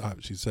 Absolutely.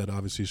 She said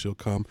obviously she'll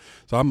come.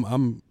 So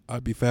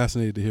I'd be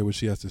fascinated to hear what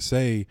she has to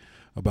say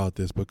about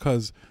this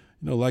because,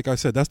 like I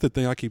said, that's the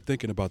thing I keep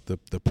thinking about.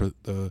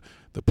 The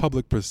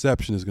public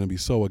perception is going to be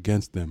so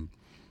against them.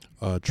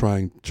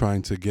 Trying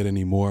to get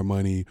any more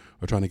money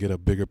or trying to get a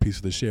bigger piece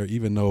of the share,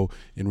 even though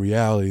in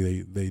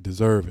reality they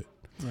deserve it.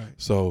 Right.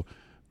 So,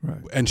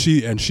 and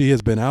she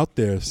has been out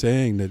there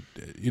saying that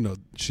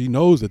she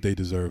knows that they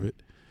deserve it,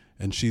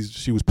 and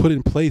she was put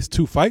in place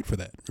to fight for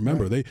that.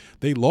 Remember,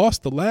 they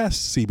lost the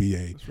last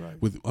CBA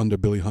under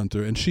Billy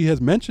Hunter, and she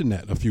has mentioned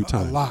that a few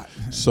times. A lot.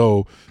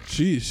 So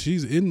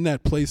she's in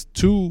that place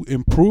to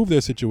improve their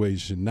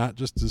situation, not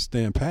just to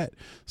stand pat.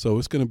 So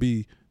it's going to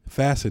be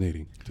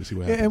fascinating to see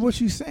what happens. And what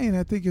she's saying,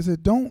 I think, is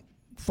that don't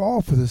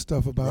fall for this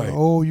stuff about, Right.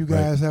 oh, you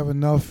guys have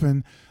enough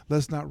and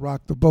let's not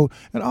rock the boat.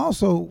 And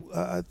also,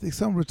 I think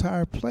some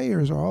retired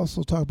players are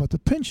also talking about the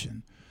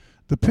pension.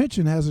 The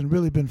pension hasn't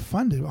really been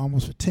funded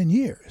almost for 10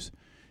 years.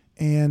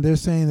 And they're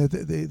saying that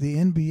the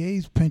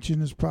NBA's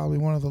pension is probably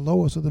one of the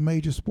lowest of the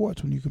major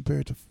sports when you compare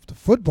it to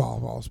football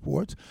of all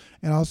sports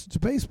and also to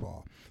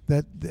baseball.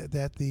 That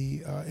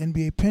the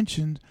NBA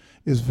pension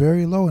is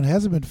very low and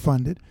hasn't been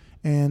funded.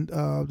 And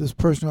this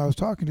person I was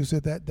talking to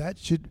said that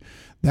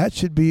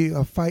should be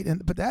a fight.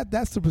 But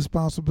that's the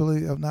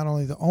responsibility of not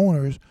only the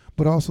owners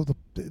but also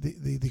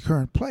the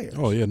current players.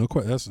 Oh yeah, no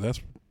question.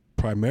 That's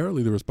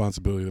primarily the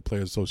responsibility of the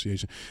Players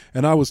Association.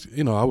 And I was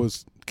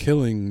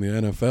killing the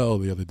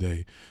NFL the other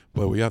day,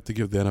 but we have to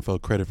give the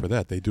NFL credit for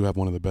that. They do have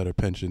one of the better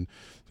pension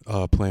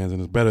plans,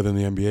 and it's better than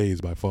the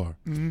NBA's by far.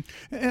 Mm-hmm.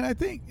 And I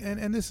think,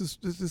 and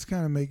this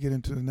kind of may get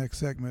into the next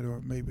segment,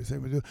 or maybe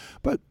segment two,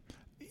 but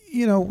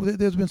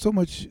there's been so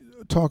much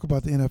talk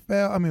about the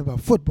NFL. I mean, about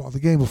football, the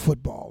game of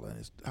football, and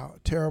it's how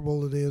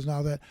terrible it is and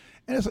all that.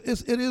 And it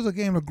is a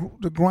game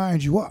to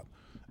grind you up,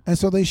 and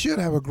so they should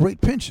have a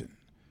great pension,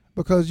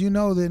 because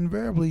that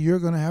invariably you're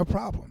going to have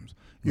problems.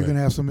 You're going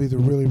to have some either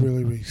really,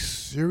 really, really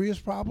serious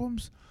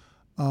problems,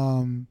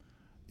 or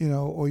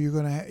you're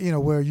going to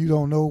where you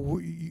don't know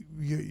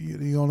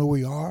you don't know where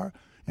you are,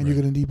 and you're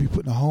going to need to be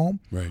put in a home,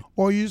 right?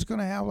 Or you're just going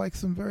to have like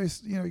some very,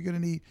 you're going to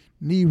need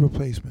knee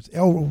replacements,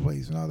 elbow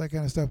replacements, all that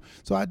kind of stuff.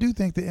 So I do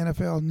think the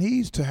NFL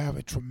needs to have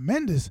a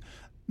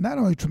not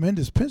only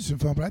tremendous pension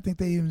fund, but I think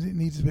they even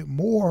need to put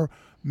more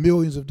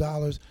millions of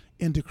dollars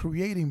into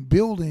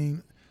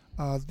building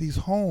these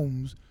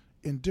homes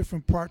in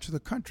different parts of the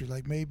country,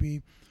 like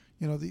maybe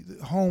the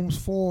homes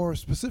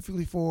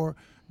specifically for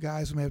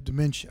guys who may have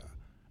dementia,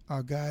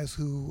 guys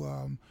who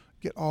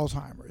get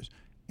Alzheimer's,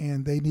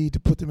 and they need to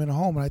put them in a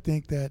home. And I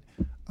think that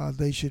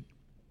they should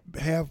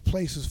have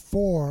places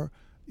for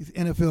these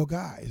NFL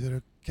guys that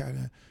are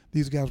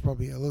these guys are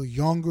probably a little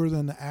younger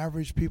than the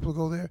average people who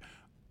go there,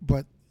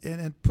 but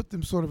and put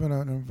them sort of in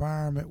an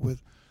environment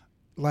with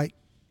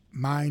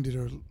like-minded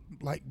or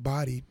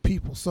like-bodied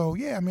people. So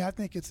yeah, I mean, I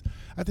think the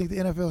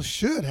NFL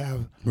should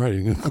have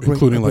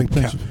including like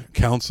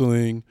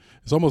counseling.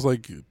 It's almost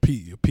like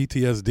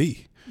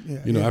PTSD.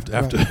 Yeah,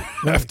 after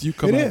you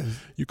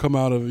come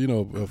out of a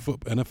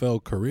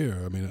NFL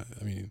career. I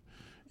mean,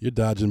 you're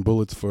dodging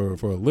bullets for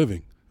a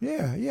living.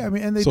 Yeah. I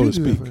mean, and they so do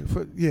to that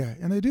speak.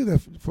 and they do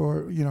that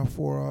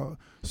for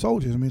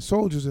soldiers. I mean,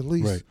 soldiers at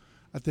least. Right.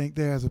 I think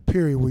there's a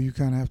period where you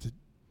kind of have to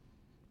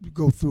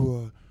go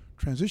through a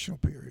transitional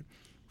period.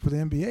 For the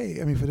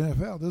NBA, I mean, for the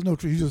NFL, there's no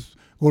you just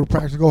go to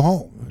practice and go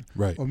home.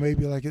 Right. Or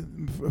maybe like a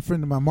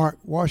friend of mine, Mark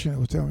Washington,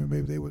 was telling me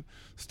maybe they would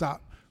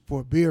stop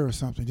for a beer or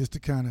something just to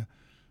kind of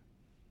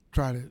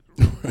try to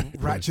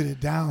ratchet it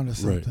down or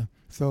something. Right.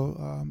 So,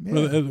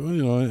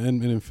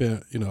 and in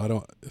fair, I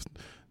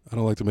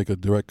don't like to make a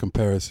direct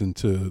comparison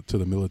to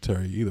the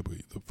military either. But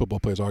the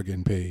football players are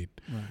getting paid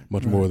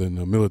much more than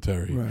the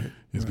military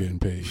is getting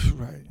paid.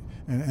 Right.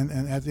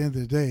 And at the end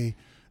of the day,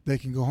 they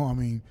can go home.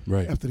 I mean,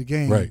 after the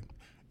game,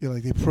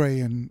 like they pray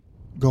and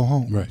go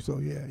home. Right. So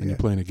and you're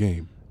playing a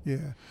game.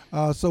 Yeah.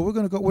 So we're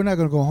not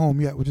gonna go home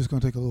yet. We're just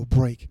gonna take a little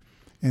break,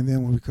 and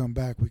then when we come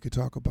back, we could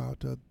talk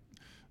about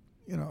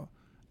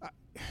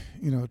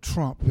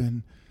Trump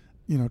and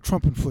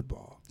Trump and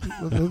football.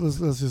 let's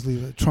just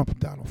leave it. Trump and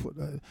Donald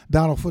football.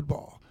 Donald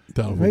football.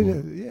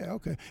 Yeah.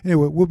 Okay.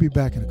 Anyway, we'll be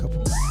back in a couple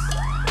minutes.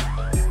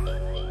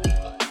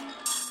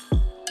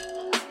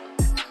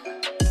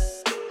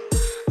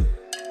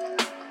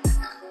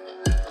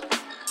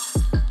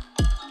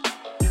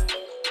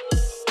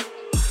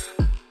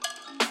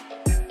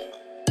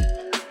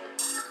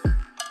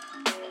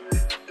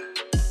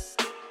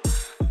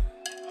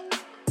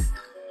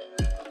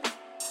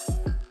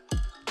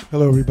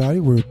 Hello, everybody.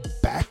 We're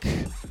back.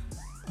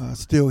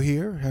 Still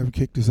here. Haven't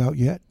kicked us out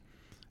yet.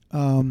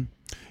 I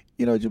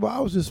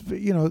was just,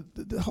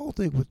 the whole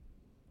thing with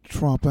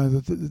Trump.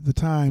 The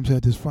Times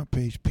had this front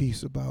page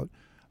piece about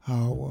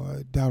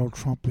how Donald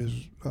Trump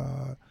is,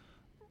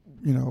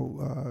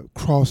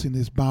 crossing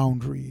these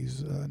boundaries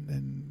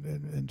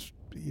and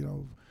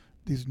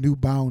these new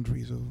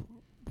boundaries of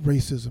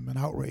racism and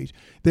outrage.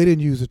 They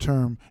didn't use the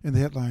term in the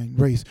headline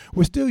race.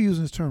 We're still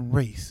using this term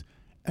race.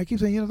 I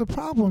keep saying, the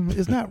problem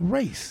is not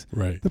race.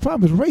 Right. The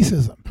problem is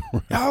racism.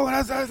 Right. Oh,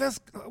 that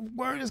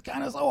word is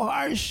kind of so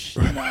harsh.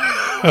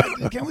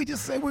 Can we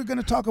just say we're going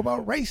to talk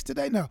about race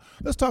today? No,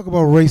 let's talk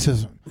about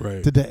racism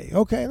today.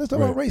 Okay, let's talk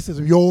about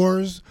racism.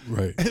 Yours.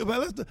 Right.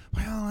 But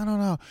I don't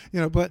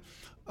know. But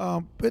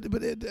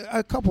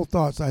a couple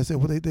thoughts. I said,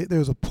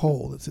 there's a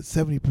poll that said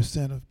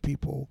 70% of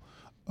people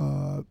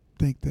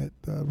think that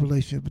the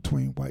relationship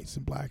between whites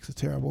and blacks is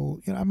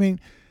terrible.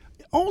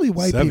 Only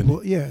white 70.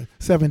 people. Yeah,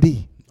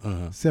 70.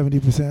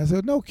 70%. I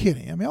said, no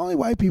kidding. I mean, only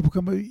white people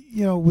come,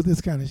 with this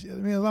kind of shit. I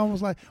mean, it's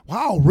almost like,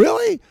 wow,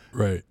 really?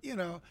 Right.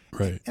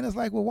 Right. And it's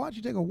like, well, why don't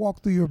you take a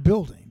walk through your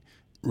building?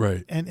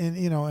 Right. And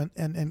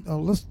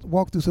let's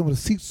walk through some of the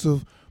seats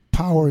of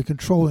power and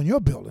control in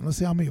your building. Let's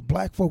see how many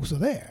black folks are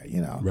there.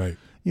 Right.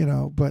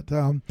 But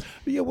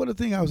yeah, one of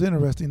the things I was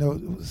interested,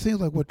 it seems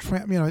like what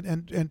Trump,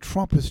 and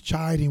Trump is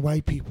chiding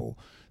white people,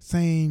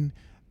 saying,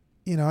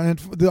 and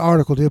the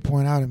article did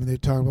point out, they're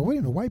talking about, wait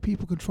a minute, white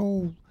people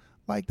control,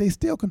 like they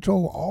still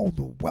control all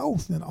the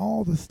wealth and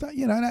all the stuff,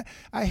 and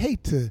I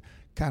hate to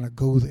kind of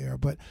go there,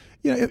 but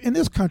in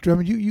this country,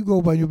 you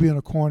go by, you'll be in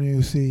a corner and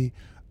you see,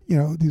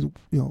 these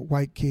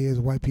white kids,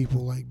 white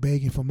people like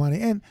begging for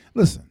money, and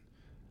listen.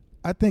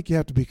 I think you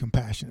have to be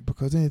compassionate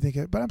because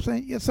anything. But I'm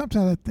saying,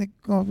 sometimes I think,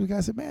 the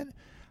guy said, "Man,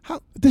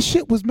 how this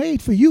shit was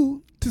made for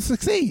you to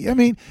succeed."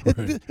 Right.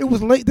 It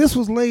was late. This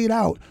was laid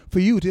out for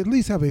you to at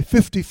least have a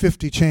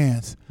 50-50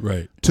 chance,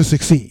 right, to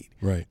succeed.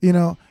 Right.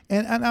 And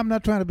I'm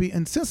not trying to be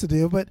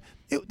insensitive, but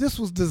this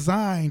was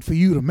designed for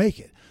you to make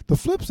it. The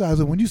flip side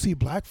is when you see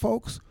black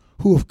folks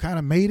who have kind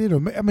of made it,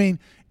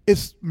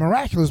 it's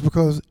miraculous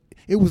because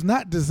it was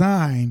not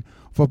designed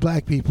for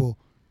black people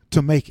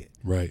to make it.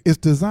 Right. It's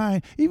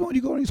designed, even when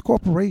you go to these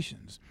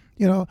corporations,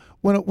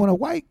 when a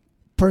white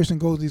person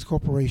goes to these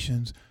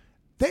corporations,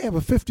 they have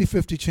a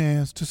 50-50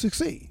 chance to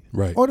succeed,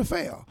 right, or to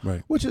fail.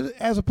 Right. Which is,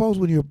 as opposed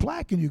when you're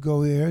black and you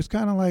go there, it's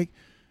kind of like,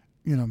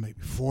 maybe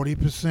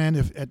 40%,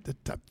 if at the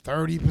top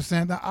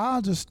 30%, the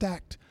odds are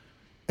stacked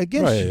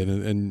against you. Right,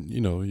 and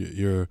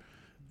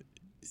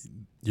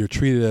you're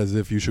treated as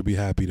if you should be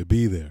happy to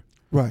be there.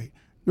 Right.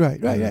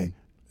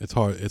 It's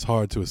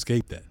hard to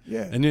escape that.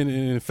 Yeah. And then,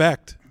 in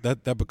fact,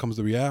 that becomes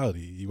the reality.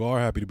 You are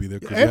happy to be there.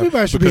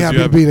 Everybody should be happy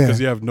to be there because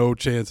you have no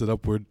chance at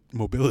upward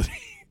mobility.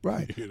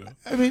 Right.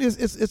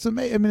 It's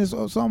amazing.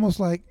 It's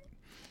almost like,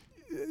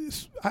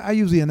 I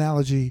use the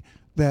analogy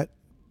that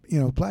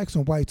blacks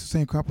and whites, the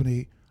same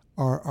company,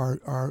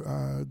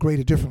 are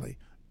graded differently.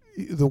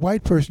 The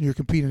white person you're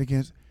competing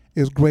against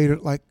is graded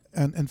like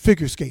in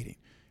figure skating,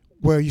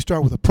 where you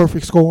start with a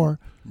perfect score,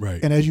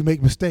 right, and as you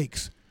make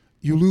mistakes,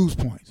 you lose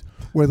points.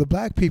 Where the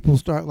black people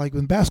start like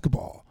in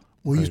basketball,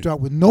 where you start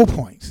with no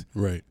points,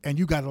 right, and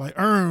you got to like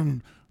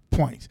earn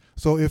points.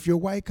 So if your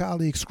white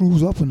colleague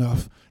screws up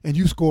enough and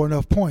you score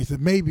enough points,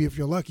 then maybe if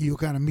you're lucky, you'll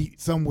kind of meet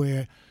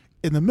somewhere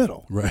in the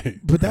middle. Right.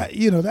 But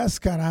that's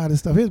kind of how this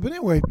stuff is. But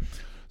anyway,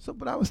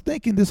 but I was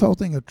thinking this whole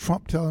thing of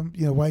Trump telling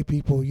white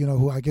people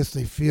who I guess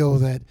they feel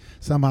that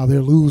somehow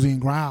they're losing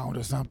ground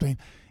or something.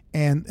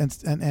 And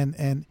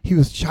he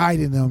was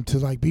chiding them to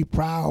like be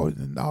proud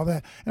and all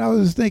that. And I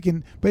was just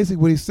thinking, basically,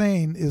 what he's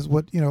saying is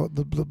what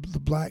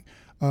the black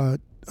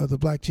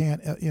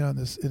chant in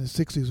the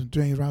 '60s when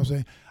James Brown was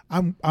saying,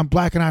 "I'm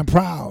black and I'm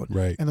proud."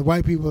 Right. And the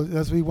white people,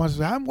 that's what he wants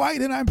to say. I'm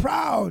white and I'm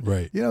proud.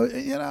 Right.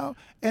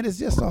 And it's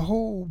just a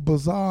whole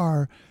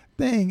bizarre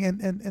thing. And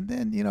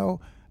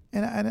then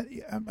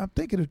I'm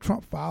thinking of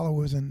Trump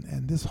followers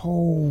and this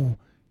whole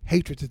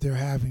hatred that they're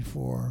having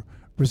for.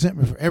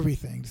 Resentment for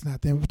everything. It's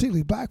not them,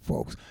 particularly black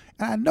folks.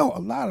 And I know a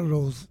lot of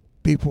those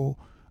people,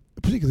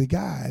 particularly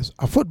guys,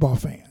 are football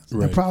fans.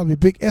 Right. They're probably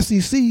big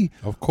SEC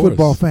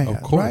football fans.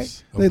 Of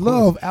course. Right? They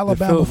love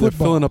Alabama football. They're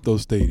filling up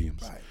those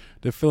stadiums. Right.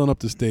 They're filling up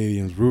the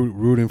stadiums,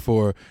 rooting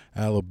for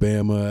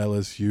Alabama,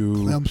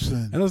 LSU,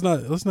 Clemson.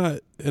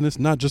 And it's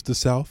not just the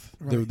South.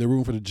 Right. They're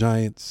rooting for the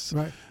Giants.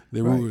 Right.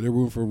 They're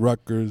rooting for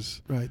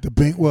Rutgers. Right.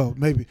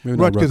 Maybe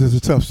Rutgers is a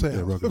tough sell.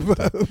 Yeah, Rutgers but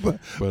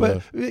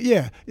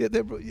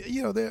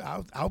they're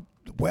out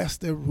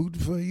west. They're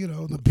rooting for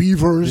the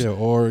Beavers. Yeah,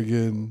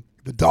 Oregon,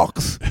 the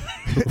Ducks.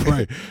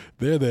 Right.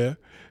 They're there,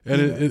 and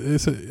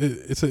it's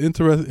an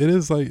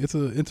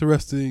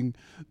interesting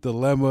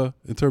dilemma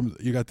in terms.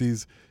 You got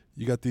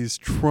these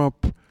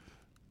Trump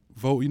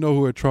vote.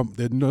 Who are Trump?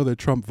 They're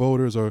Trump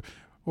voters or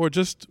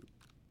just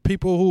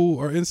people who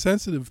are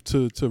insensitive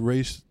to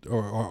race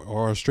or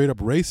are straight up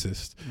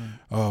racist,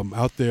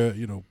 out there,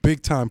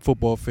 big time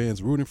football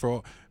fans rooting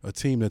for a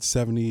team that's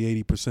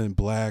 70-80%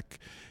 black,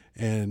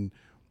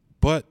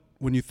 but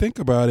when you think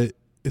about it,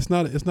 it's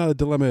not a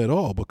dilemma at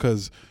all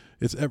because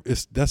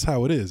that's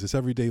how it is. It's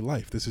everyday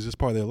life. This is just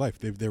part of their life.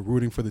 They're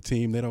rooting for the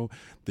team.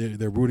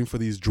 They're rooting for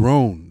these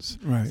drones.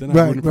 Right. They're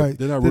not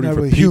rooting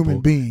for people. Human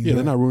beings. Yeah,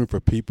 they're not rooting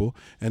for people,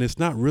 and it's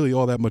not really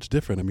all that much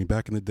different.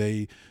 Back in the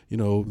day,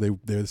 they're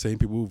the same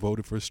people who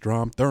voted for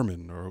Strom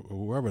Thurmond or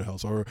whoever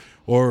else,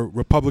 or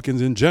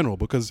Republicans in general,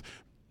 because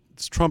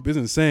Trump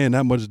isn't saying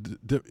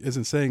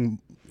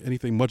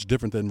anything much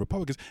different than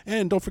Republicans.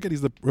 And don't forget, he's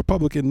the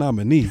Republican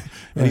nominee,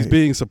 and he's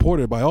being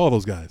supported by all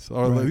those guys,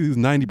 or at least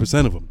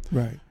 90% of them.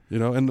 Right.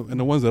 And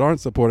the ones that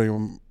aren't supporting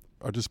him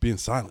are just being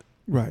silent.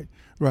 Right.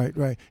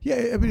 Yeah,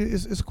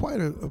 it's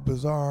quite a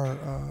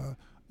bizarre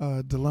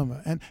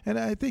dilemma, and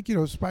I think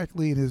Spike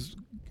Lee and his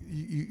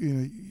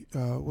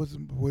was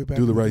way back.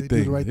 Do the right thing.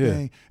 Do the right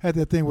thing. Had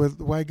that thing where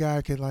the white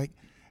guy could like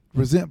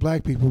resent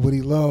black people, but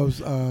he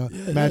loves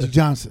Magic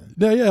Johnson.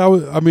 Yeah. I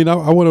was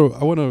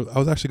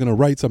actually gonna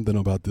write something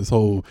about this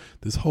whole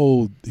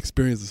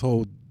experience, this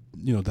whole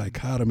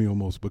dichotomy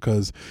almost,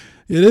 because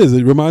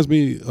it reminds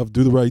me of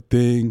Do the Right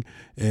Thing,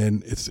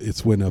 and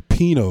it's when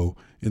Pino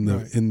in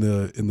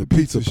the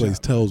pizza place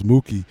tells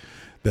Mookie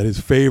that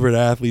his favorite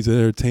athletes and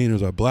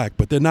entertainers are black,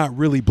 but they're not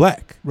really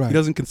black. Right. He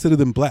doesn't consider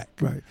them black.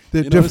 Right.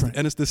 They're different.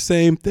 And it's the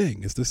same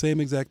thing. It's the same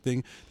exact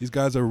thing. These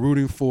guys are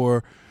rooting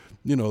for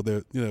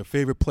their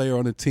favorite player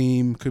on the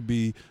team could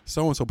be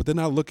so and so, but they're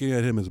not looking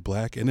at him as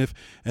black. And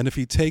if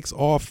he takes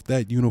off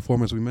that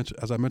uniform, as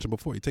I mentioned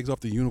before, he takes off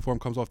the uniform,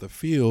 comes off the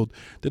field,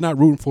 they're not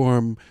rooting for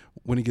him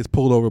when he gets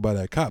pulled over by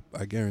that cop.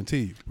 I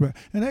guarantee you. Right,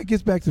 and that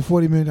gets back to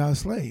 $40 million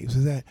slaves.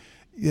 Is that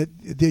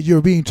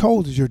you're being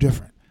told that you're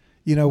different.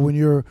 When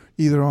you're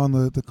either on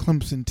the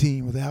Clemson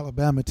team or the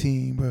Alabama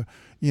team, or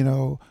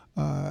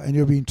and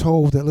you're being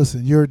told that,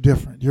 listen, you're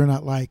different. You're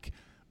not like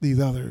these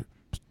other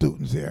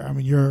students there. I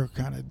mean, you're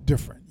kind of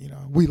different.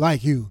 We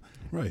like you,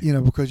 right?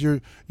 Because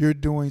you're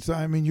doing so.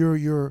 I mean,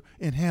 you're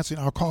enhancing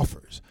our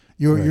coffers.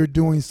 You're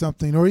doing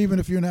something, or even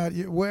if you're not,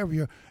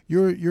 wherever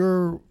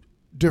you're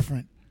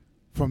different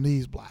from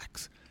these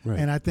blacks. Right.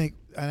 And I think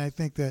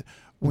that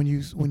when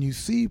you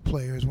see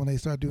players, when they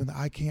start doing the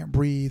I can't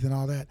breathe and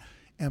all that,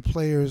 and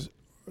players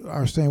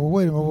are saying, well,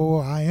 wait a minute,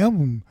 well, I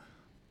am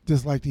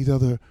just like these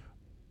other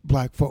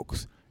black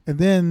folks. And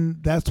then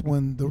that's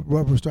when the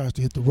rubber starts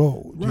to hit the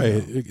road.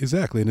 Right,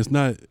 exactly. And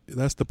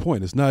that's the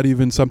point. It's not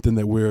even something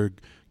that we're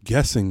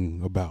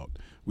guessing about.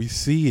 We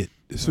see it.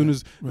 As soon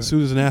as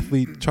an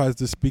athlete tries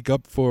to speak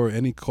up for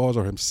any cause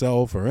or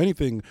himself or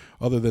anything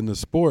other than the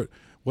sport,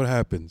 what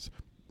happens?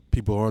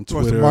 People are on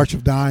Twitter. Or the March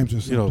of Dimes or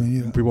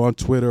something. People on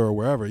Twitter or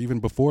wherever. Even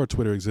before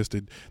Twitter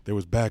existed, there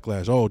was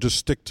backlash. Oh, just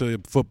stick to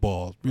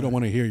football. We don't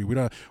want to hear you.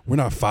 We're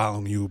not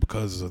following you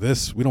because of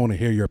this. We don't want to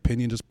hear your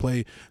opinion. Just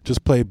play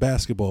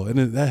basketball. And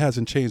that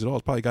hasn't changed at all.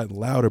 It's probably gotten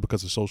louder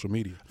because of social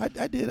media. I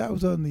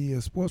was on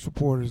the Sports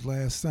Reporters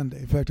last Sunday.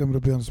 In fact, I'm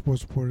going to be on the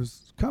Sports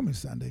Reporters coming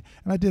Sunday.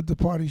 And I did the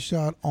party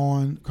shot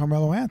on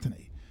Carmelo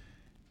Anthony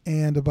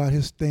and about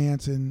his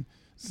stance and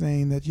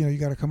saying that, you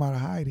got to come out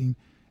of hiding.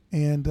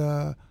 And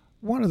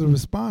one of the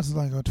responses,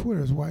 like on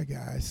Twitter, is a white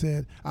guy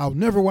said, "I'll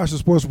never watch the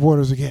Sports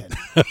Reporters again.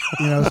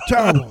 It's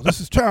terrible. This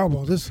is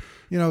terrible. This,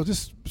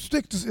 just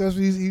stick to," as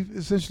he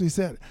essentially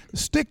said,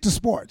 stick to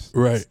sports.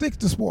 Right. Stick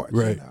to sports.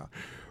 Right.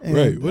 And,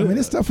 right. I mean,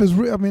 this stuff is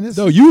real. I mean, it's,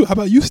 how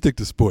about you stick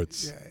to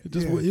sports?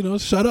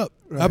 Shut up.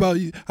 Right. How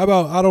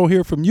about I don't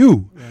hear from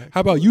you? Right.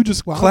 How about you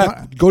just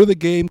clap, go to the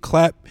game,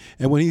 clap,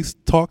 and when he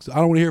talks, I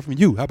don't want to hear from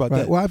you. How about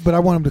that? Well, but I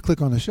want them to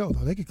click on the show,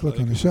 though. They can click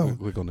on the show.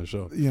 Click on the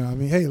show. I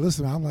mean, hey,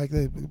 listen, I'm like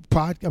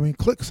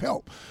clicks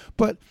help,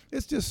 but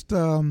it's just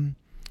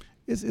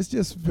it's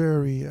just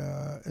very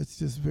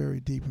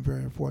deep and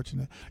very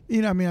unfortunate.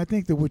 I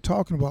think that we're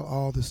talking about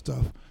all this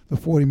stuff, the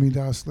 $40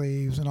 million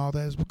slaves and all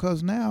that, is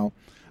because now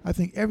I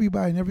think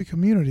everybody in every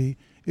community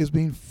is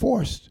being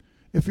forced.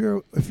 If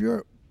you're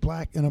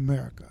black in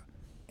America,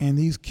 and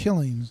these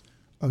killings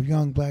of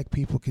young black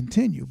people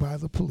continue by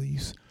the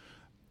police,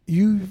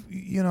 you've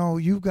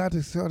got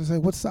to sort of say,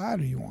 what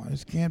side are you on?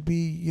 It can't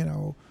be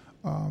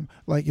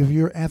like if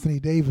you're Anthony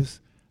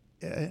Davis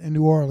in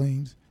New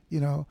Orleans,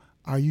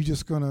 are you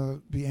just going to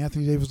be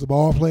Anthony Davis, the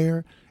ball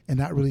player, and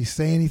not really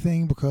say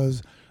anything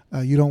because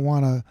you don't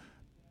want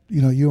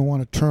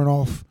to turn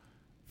off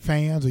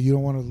fans, or you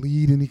don't want to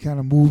lead any kind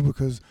of move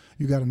because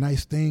you got a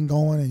nice thing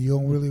going and you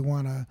don't really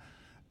want to,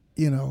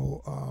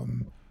 so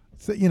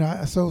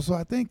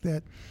I think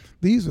that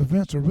these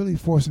events are really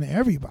forcing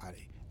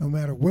everybody, no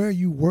matter where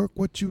you work,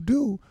 what you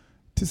do,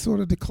 to sort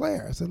of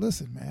declare. I said,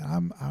 listen,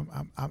 man,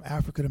 I'm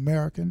African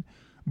American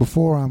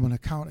before I'm an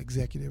account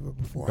executive or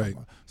before I'm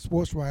a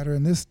sports writer,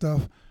 and this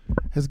stuff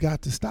has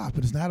got to stop.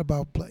 And it's not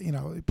about,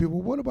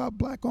 people, what about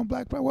black on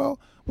black crime? Well,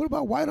 what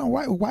about white on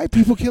white? White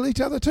people kill each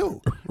other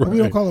too. Right. We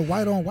don't call it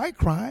white on white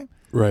crime.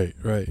 Right.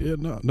 Yeah,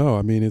 no.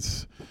 I mean,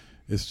 it's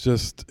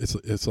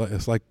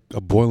like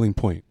a boiling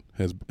point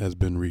has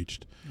been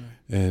reached, right.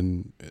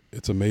 And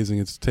it's amazing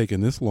it's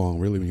taken this long,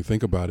 really, when you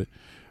think about it.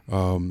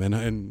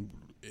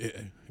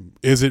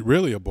 Is it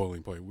really a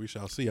boiling point? We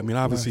shall see. I mean,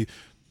 obviously,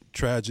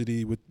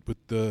 tragedy with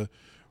the.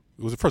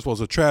 First of all, it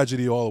was a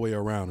tragedy all the way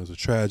around. It was a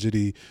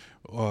tragedy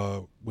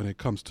when it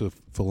comes to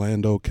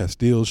Philando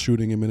Castile's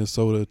shooting in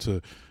Minnesota,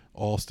 to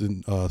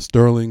Alston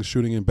Sterling's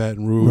shooting in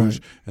Baton Rouge,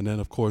 right. And then,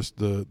 of course,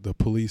 the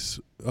police,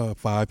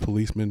 5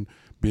 policemen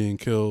being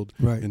killed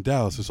in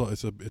Dallas.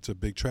 It's a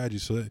big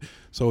tragedy.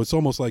 So it's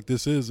almost like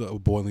this is a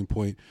boiling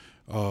point.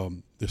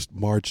 There's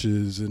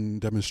marches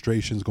and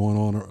demonstrations going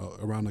on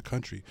around the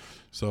country.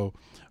 So,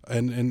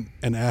 and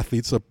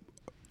athletes are,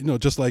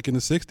 just like in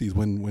the 60s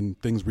when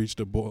things reached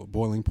a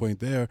boiling point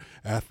there,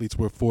 athletes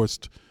were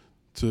forced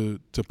to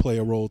play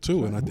a role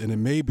too. And it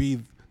may be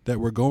that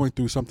we're going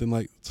through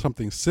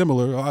something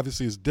similar.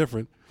 Obviously, it's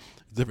different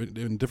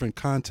in different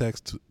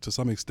contexts to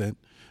some extent.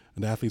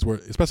 And the athletes were,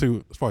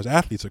 especially as far as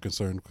athletes are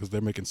concerned, because they're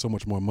making so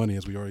much more money,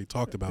 as we already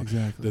talked about,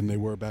 than they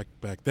were back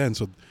then.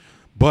 So,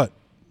 but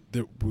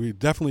we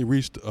definitely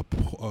reached a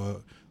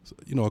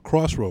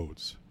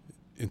crossroads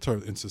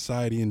in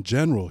society in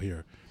general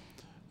here.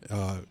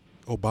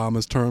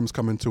 Obama's term's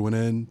coming to an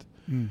end.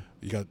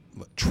 You got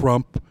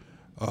Trump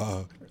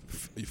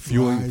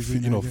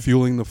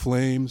fueling the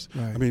flames.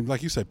 Right. I mean,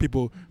 like you said,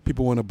 people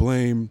want to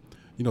blame,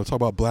 talk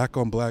about black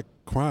on black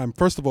crime.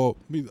 First of all,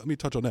 let me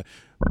touch on that.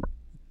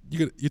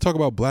 You talk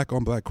about black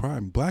on black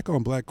crime. Black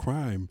on black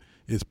crime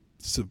is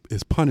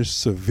punished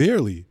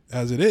severely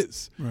as it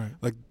is. Right.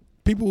 Like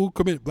people who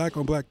commit black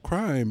on black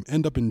crime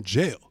end up in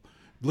jail.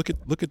 Look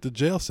at the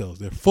jail cells;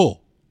 they're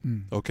full.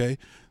 Okay,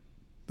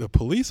 the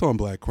police on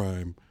black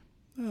crime,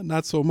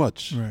 not so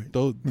much. Right.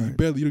 Though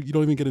Right. you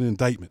don't even get an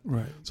indictment.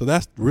 Right. So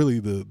that's really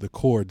the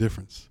core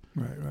difference.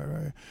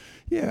 Right.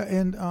 Yeah,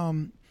 and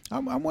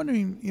I'm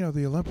wondering,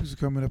 the Olympics are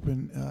coming up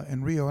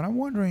in Rio, and I'm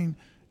wondering,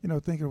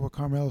 thinking of what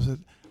Carmelo said,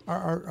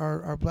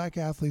 are black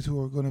athletes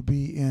who are going to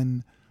be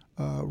in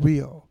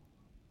Rio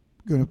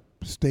going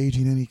to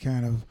staging any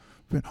kind of,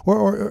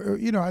 or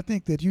I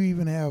think that you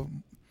even have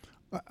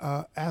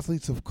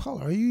athletes of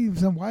color, or even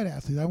some white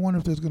athletes. I wonder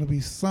if there's going to be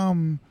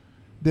some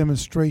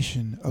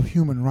demonstration of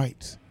human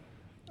rights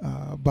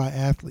by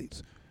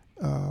athletes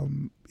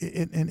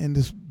in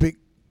this big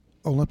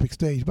Olympic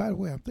stage. By the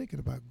way, I'm thinking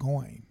about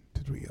going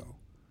to Rio.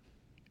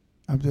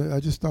 I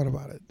just thought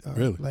about it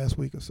Really? last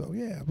week or so.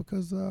 Yeah,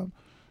 because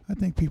I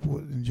think people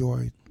would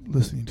enjoy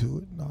listening to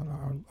it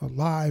on our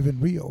Live in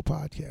Rio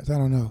podcast. I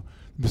don't know.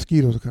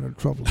 Mosquitoes are kind of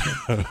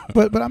troublesome.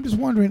 but I'm just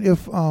wondering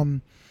if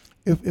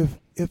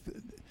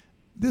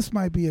this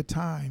might be a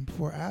time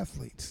for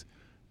athletes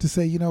to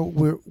say,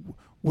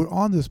 we're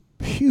on this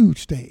huge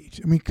stage.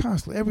 I mean,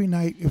 constantly, every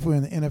night, if we're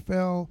in the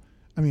NFL,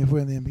 if we're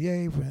in the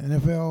NBA, if we're in the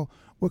NFL,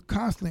 we're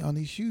constantly on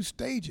these huge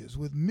stages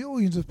with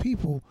millions of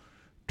people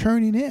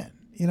turning in,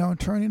 and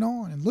turning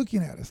on and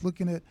looking at us,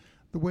 looking at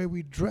the way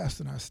we dress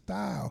and our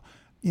style,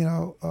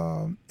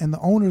 and the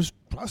owners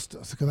trust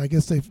us because I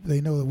guess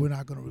they know that we're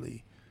not going to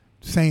really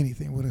say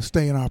anything. We're going to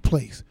stay in our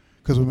place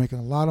because we're making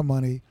a lot of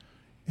money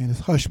and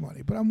it's hush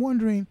money. But I'm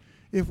wondering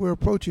if we're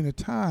approaching a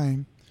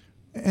time,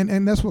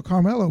 and that's what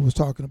Carmelo was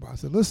talking about. I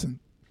said, listen,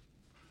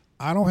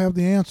 I don't have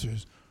the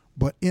answers,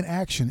 but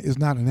inaction is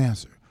not an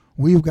answer.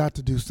 We've got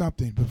to do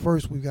something, but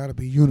first we've got to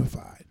be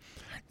unified.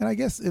 And I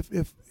guess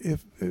if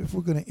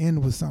we're going to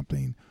end with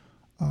something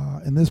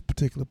in this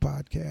particular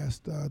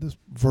podcast, this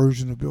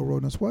version of Bill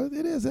Rhoden, well,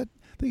 it is that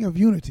thing of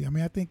unity.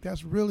 I think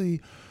that's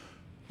really,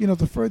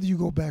 the further you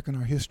go back in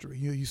our history,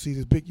 you see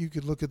this big. You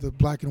could look at the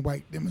black and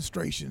white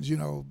demonstrations, in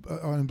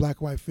black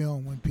and white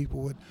film when people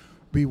would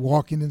be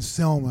walking in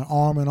Selma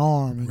arm in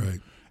arm, and, Right.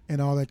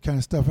 and all that kind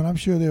of stuff. And I'm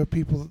sure there are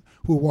people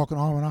who are walking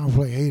arm in arm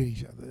who hated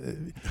each other.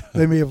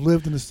 They may have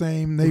lived in the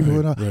same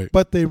neighborhood, Right.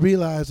 but they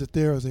realize that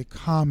there is a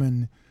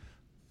common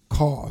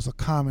cause, a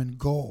common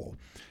goal.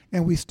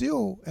 And we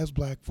still, as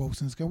black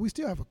folks in this country, we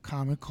still have a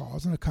common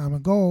cause and a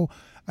common goal.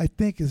 I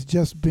think has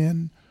just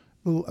been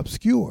a little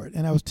obscured.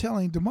 And I was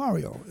telling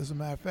DeMario, as a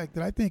matter of fact,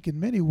 that I think in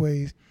many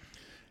ways,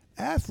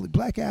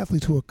 black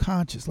athletes who are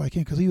conscious like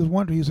him, because he was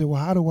wondering, he said,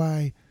 well,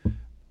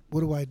 what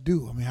do I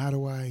do? How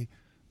do I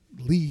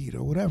lead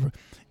or whatever?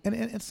 And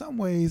in some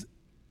ways,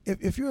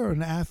 if you're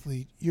an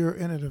athlete, you're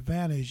in an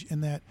advantage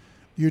in that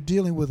you're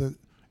dealing with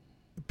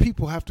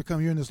people have to come,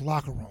 you're in this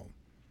locker room.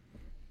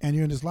 And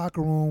you're in this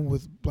locker room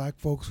with black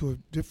folks who are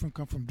different,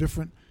 come from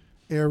different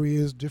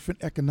areas,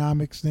 different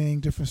economics thing,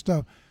 different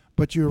stuff.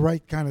 But you're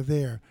right kind of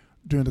there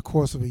during the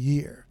course of a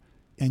year.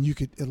 And you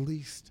could at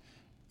least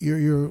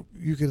you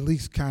could at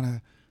least kind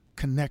of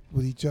connect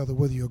with each other,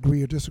 whether you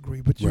agree or disagree.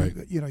 But you're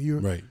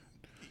Right.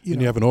 And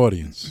you have an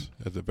audience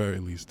at the very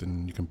least,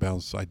 and you can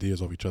bounce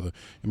ideas off each other.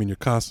 You're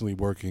constantly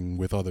working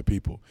with other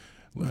people.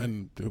 Right.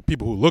 And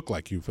people who look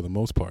like you for the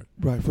most part.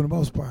 Right, for the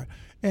most part.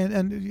 And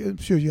I'm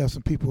sure you have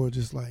some people who are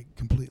just like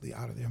completely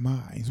out of their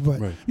minds. But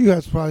Right. you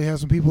guys probably have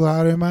some people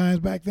out of their minds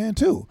back then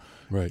too.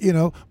 Right.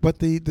 But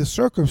the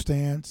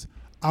circumstance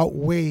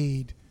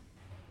outweighed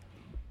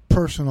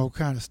personal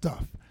kind of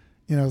stuff.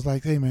 It's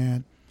like, hey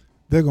man,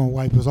 they're gonna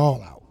wipe us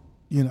all out.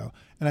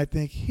 And I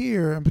think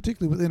here, and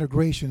particularly with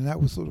integration, and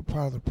that was sort of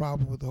part of the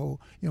problem with the whole,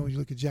 when you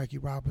look at Jackie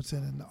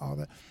Robinson and all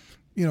that,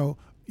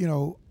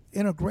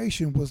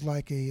 integration was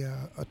like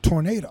a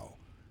tornado.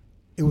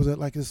 It was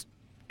like this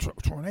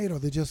tornado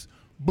that just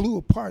blew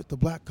apart the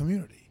black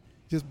community,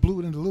 just blew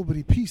it into little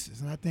bitty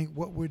pieces. And I think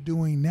what we're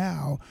doing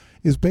now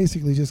is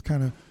basically just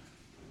kind of,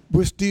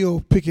 we're still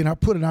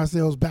putting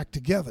ourselves back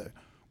together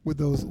with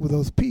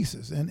those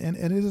pieces, and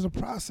it is a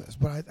process.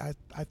 But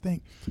I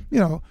think,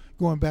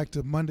 going back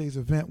to Monday's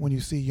event, when you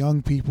see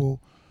young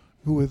people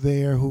who are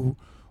there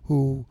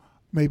who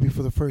maybe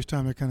for the first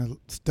time are kind of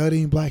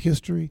studying black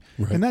history,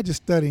 Right. and not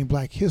just studying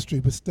black history,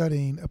 but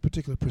studying a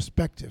particular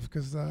perspective.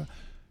 Because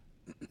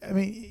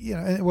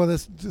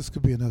this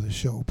could be another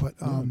show, but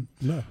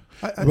No.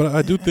 But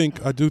I do think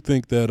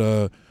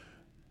that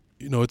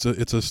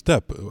it's a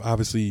step.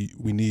 Obviously,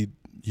 we need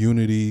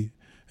unity,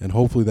 and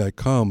hopefully that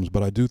comes.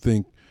 But I do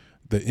think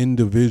the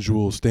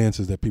individual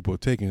stances that people are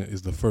taking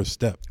is the first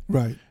step.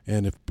 right.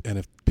 And if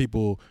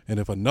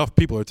enough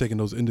people are taking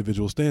those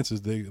individual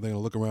stances, they're going to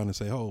look around and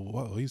say, oh,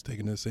 well, he's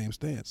taking the same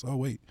stance. Oh,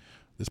 wait,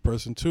 this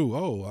person too.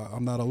 Oh,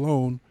 I'm not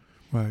alone.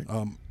 Right.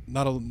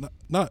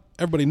 Not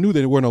everybody knew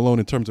they weren't alone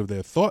in terms of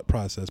their thought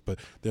process, but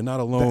they're not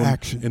alone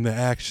in the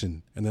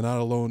action, and they're not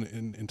alone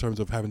in terms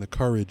of having the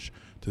courage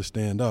to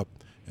stand up.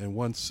 And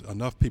once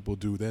enough people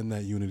do, then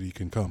that unity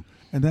can come.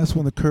 And that's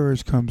when the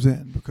courage comes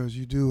in, because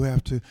you do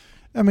have to.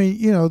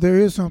 There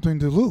is something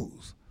to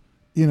lose,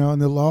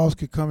 and the laws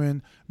could come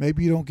in.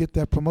 Maybe you don't get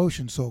that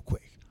promotion so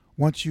quick.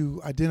 once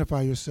you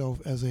identify yourself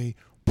as a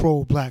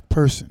pro-black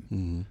person,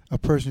 Mm-hmm. a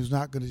person who's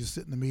not going to just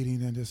sit in the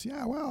meeting and just,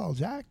 yeah, well,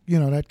 Jack, you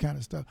know, that kind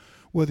of stuff.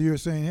 Whether you're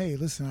saying, hey,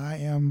 listen, I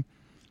am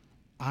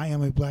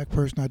a black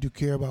person. I do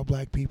care about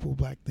black people,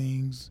 black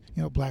things,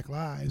 you know, black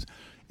lives,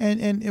 and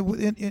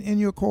in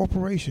your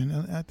corporation.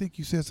 And I think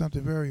you said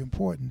something very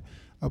important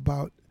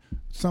about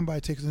somebody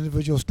takes an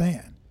individual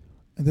stand,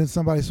 and then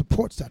somebody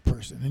supports that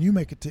person, and you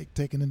make it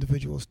take an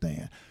individual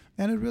stand,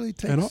 and it really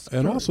takes.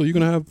 And also, you're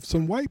gonna have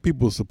some white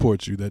people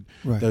support you that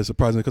is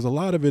surprising, because a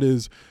lot of it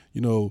is,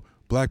 you know,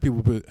 black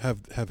people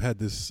have had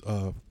this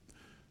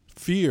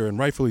fear, and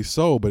rightfully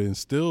so, but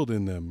instilled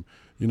in them,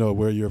 you know,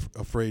 where you're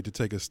afraid to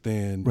take a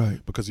stand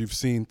because you've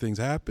seen things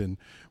happen.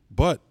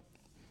 But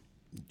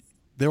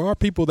there are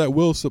people that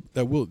will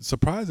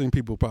surprising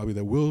people probably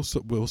that will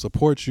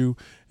support you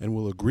and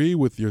will agree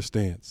with your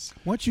stance.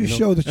 Once you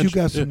show that you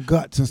got some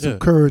guts and some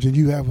courage, and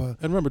you have a.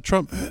 And remember,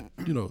 Trump.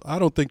 You know, I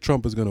don't think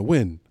Trump is going to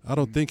win. I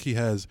don't think he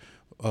has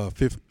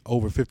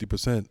over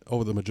 50%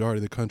 over the majority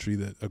of the country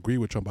that agree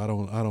with Trump. I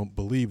don't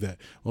believe that.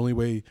 Only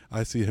way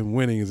I see him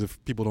winning is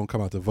if people don't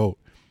come out to vote.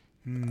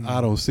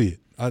 I don't see it.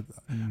 I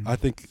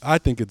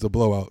think it's a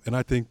blowout, and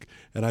I think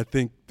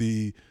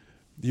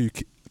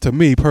to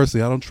me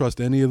personally, I don't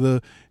trust any of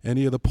the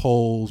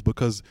polls,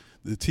 because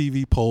the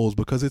TV polls,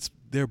 because it's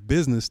their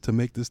business to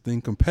make this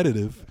thing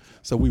competitive.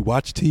 So we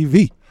watch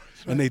TV,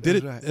 and they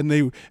did it, and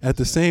they at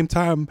the same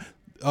time.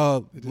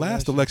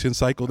 Last election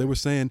cycle, they were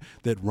saying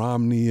that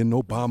Romney and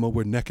Obama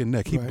were neck and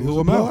neck. He blew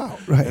them out.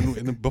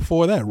 And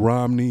before that,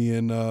 Romney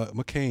and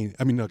McCain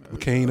and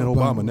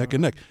Obama neck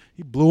and neck.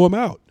 He blew them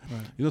out.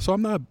 You know, so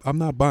I'm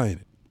not buying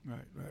it.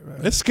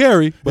 Right. It's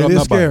scary, but I'm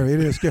not buying it. It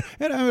is scary.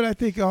 And I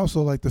think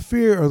also, like, the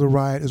fear of the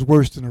riot is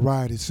worse than the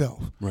riot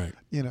itself. Right.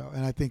 You know,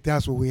 and I think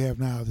that's what we have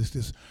now.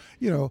 This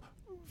you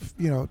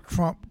know,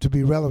 Trump, to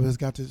be relevant, has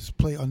got to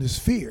play on this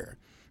fear,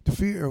 the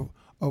fear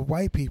of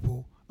white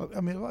people. I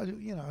mean,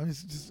 you know,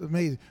 it's just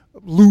amazing.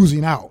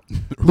 Losing out,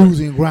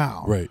 losing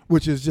ground,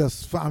 which is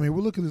just. I mean,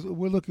 we're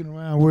looking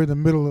around. We're in the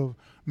middle of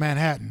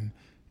Manhattan,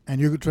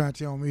 and you're trying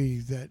to tell me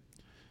that,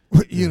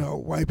 you know,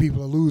 white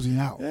people are losing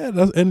out. Yeah,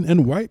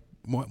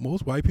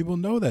 most white people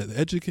know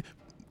that.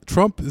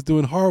 Trump is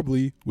doing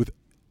horribly with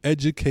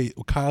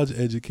college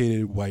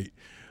educated white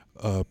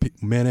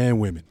men and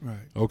women. Right.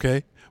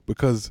 Okay,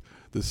 because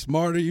the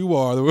smarter you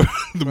are,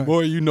 the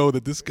more you know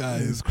that this guy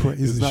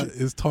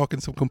is talking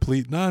some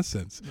complete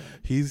nonsense. Right.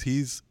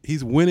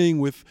 He's winning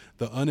with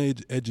the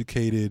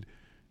uneducated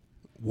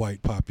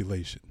white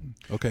population.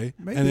 Okay,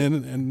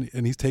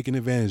 and he's taking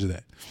advantage of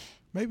that.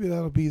 Maybe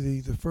that'll be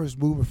the first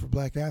movement for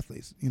black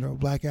athletes. You know,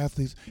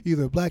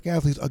 either black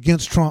athletes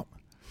against Trump.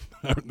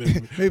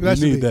 Maybe that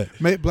should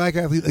be black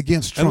athletes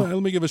against Trump. And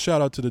let me give a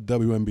shout out to the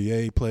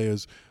WNBA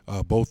players,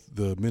 both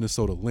the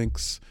Minnesota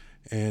Lynx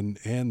and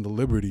the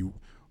Liberty.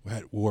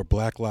 Wore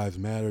Black Lives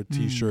Matter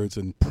T-shirts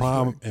and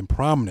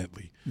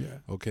prominently. Yeah.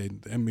 Okay,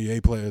 the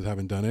NBA players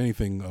haven't done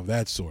anything of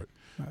that sort.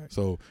 Right.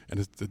 So and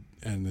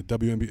the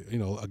WNBA, you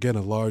know, again,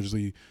 a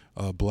largely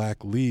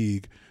black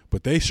league,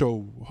 but they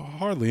show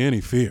hardly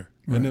any fear.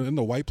 Right. And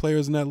the white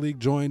players in that league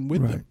join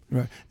with them.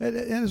 Right. And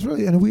it's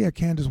really, and we had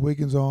Candace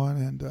Wiggins on,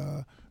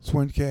 and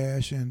Swin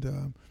Cash,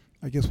 and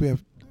I guess we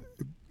have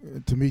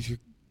Tamisha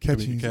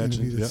Catchings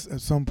at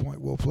some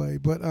point we'll play.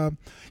 But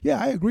yeah,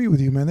 I agree with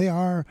you, man. They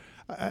are.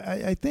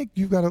 I think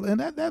you've got to, and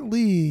that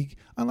league,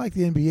 unlike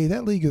the NBA,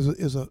 that league is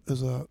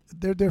a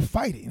they're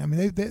fighting. I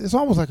mean, it's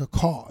almost like a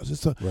cause.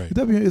 It's the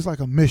WNBA is like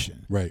a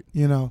mission, right?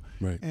 You know,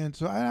 right. And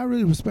so I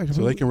really respect them.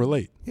 So they can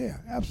relate. Yeah,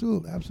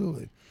 absolutely.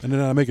 And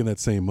they're not making that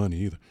same money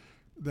either.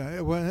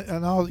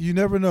 You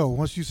never know.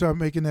 Once you start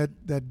making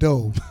that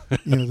dough,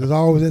 you know, there's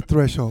always that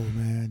threshold,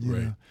 man. You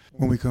know.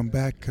 When we come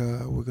back,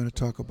 we're going to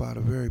talk about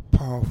a very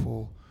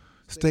powerful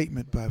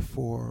statement by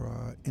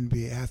 4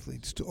 NBA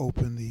athletes to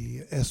open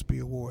the ESPY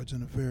Awards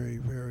in a very,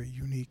 very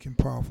unique and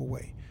powerful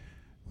way.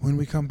 When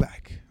we come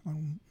back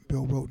on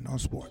Bill Rhoden on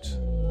Sports.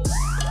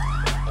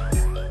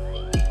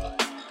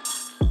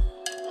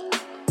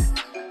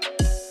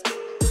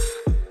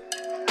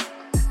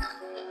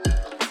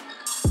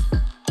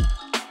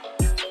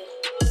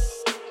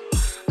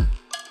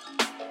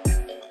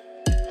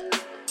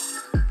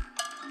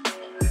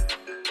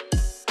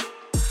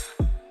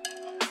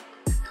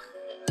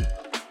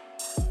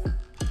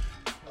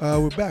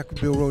 We're back with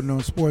Bill Rhoden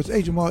on Sports.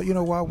 Hey, Jamal, you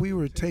know, while we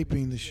were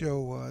taping the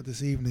show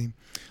this evening,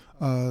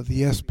 the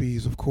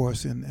ESPYs, of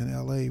course, in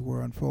L.A.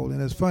 were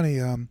unfolding. It's funny,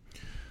 a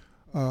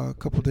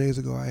couple of days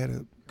ago I had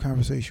a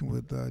conversation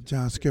with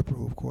John Skipper,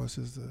 who, of course,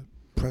 is the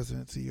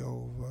president and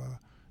CEO of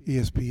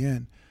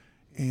ESPN,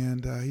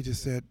 and he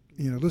just said,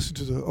 you know, listen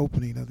to the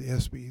opening of the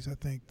ESPYs. I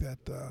think that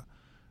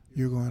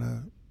you're going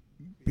to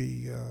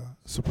be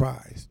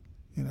surprised,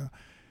 you know.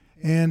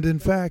 And, in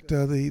fact,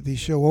 the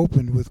show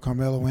opened with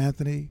Carmelo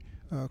Anthony,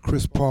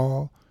 Chris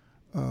Paul,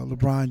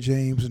 LeBron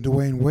James, and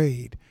Dwayne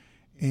Wade,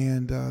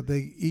 and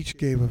they each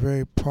gave a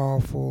very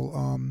powerful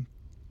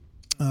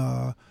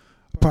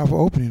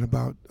opening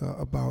about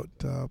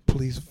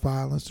police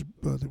violence,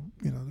 the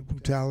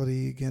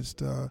brutality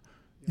against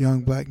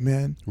young black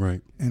men,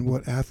 Right. and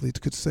what athletes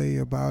could say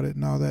about it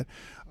and all that.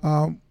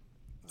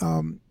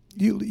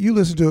 You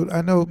listen to it.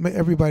 I know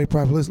everybody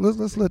probably listens.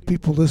 Let's let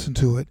people listen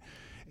to it,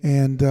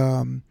 and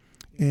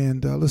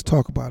let's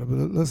talk about it.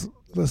 But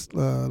let's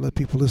let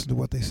people listen to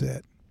what they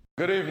said.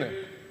 Good evening.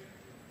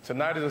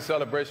 Tonight is a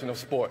celebration of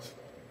sports,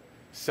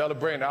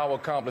 celebrating our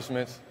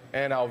accomplishments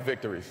and our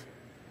victories.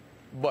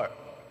 But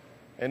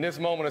in this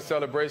moment of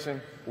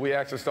celebration, we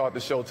actually start the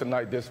show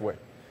tonight this way.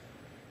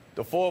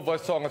 The four of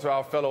us talking to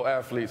our fellow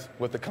athletes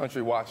with the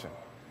country watching,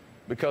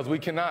 because we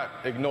cannot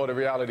ignore the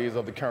realities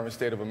of the current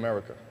state of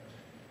America.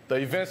 The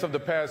events of the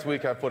past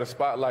week have put a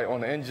spotlight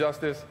on the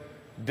injustice,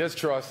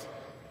 distrust,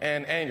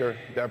 and anger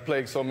that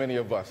plague so many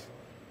of us.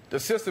 The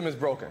system is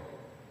broken.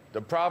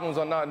 The problems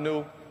are not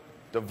new.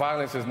 The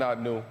violence is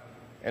not new.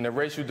 And the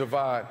racial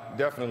divide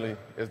definitely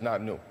is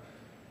not new.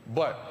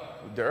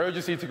 But the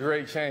urgency to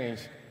create change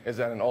is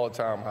at an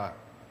all-time high.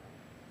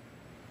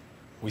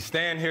 We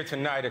stand here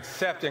tonight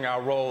accepting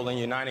our role in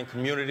uniting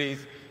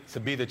communities to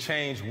be the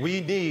change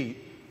we need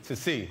to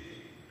see.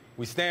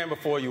 We stand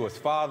before you as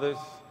fathers,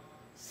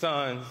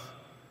 sons,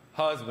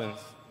 husbands,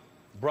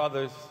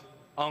 brothers,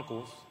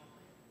 uncles,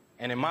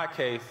 and in my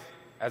case,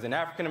 as an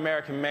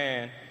African-American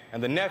man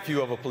and the nephew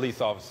of a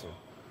police officer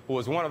who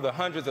was one of the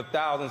hundreds of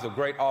thousands of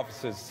great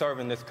officers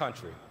serving this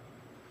country.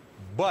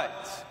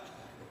 But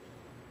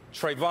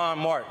Trayvon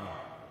Martin,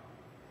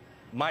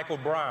 Michael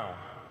Brown,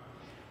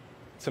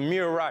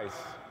 Tamir Rice,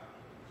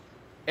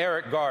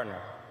 Eric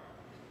Gardner,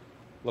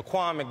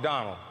 Laquan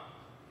McDonald,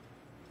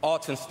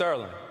 Alton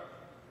Sterling,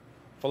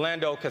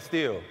 Philando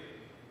Castile.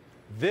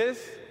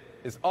 This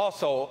is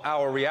also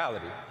our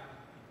reality.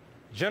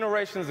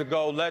 Generations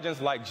ago,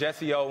 legends like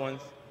Jesse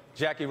Owens,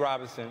 Jackie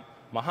Robinson,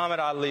 Muhammad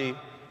Ali,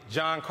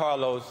 John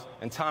Carlos,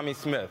 and Tommy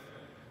Smith,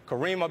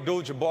 Kareem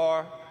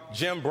Abdul-Jabbar,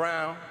 Jim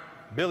Brown,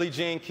 Billie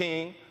Jean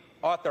King,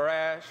 Arthur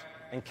Ashe,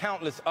 and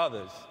countless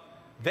others.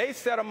 They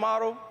set a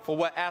model for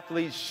what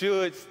athletes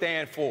should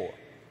stand for.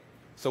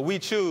 So we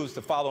choose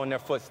to follow in their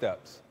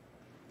footsteps.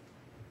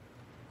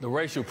 The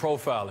racial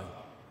profiling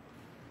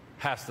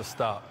has to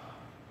stop.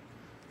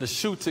 The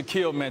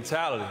shoot-to-kill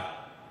mentality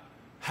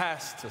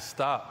has to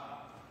stop.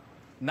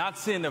 Not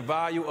seeing the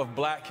value of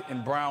black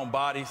and brown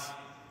bodies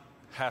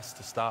has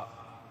to stop.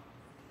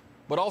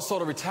 But also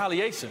the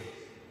retaliation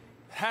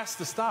has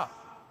to stop.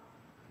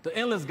 The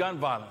endless gun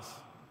violence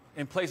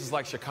in places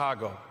like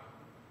Chicago,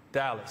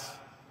 Dallas,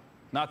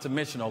 not to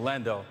mention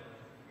Orlando,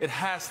 it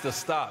has to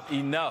stop.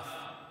 Enough.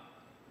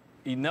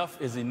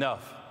 Enough is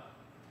enough.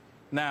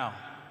 Now,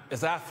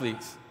 as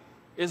athletes,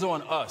 it's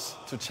on us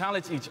to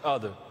challenge each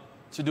other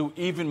to do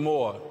even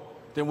more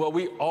than what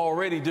we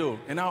already do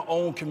in our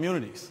own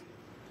communities.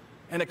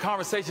 And the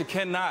conversation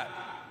cannot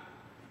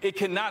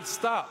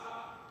stop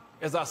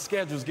as our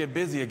schedules get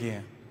busy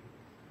again.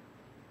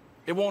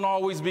 It won't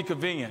always be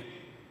convenient.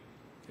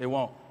 It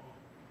won't.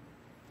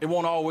 It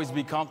won't always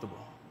be comfortable.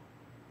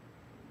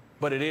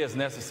 But it is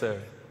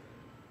necessary.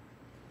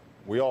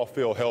 We all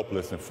feel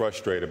helpless and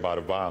frustrated by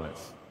the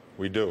violence.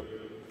 We do.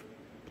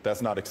 But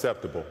that's not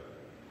acceptable.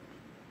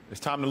 It's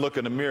time to look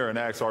in the mirror and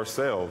ask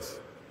ourselves,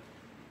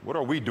 what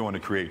are we doing to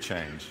create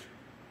change?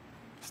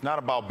 It's not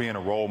about being a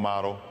role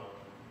model.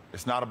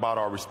 It's not about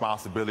our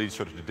responsibilities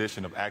to the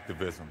tradition of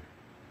activism.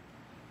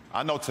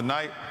 I know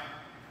tonight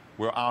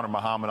we'll honor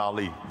Muhammad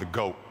Ali, the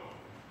GOAT.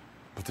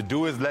 But to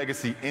do his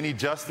legacy any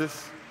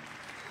justice,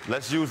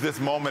 let's use this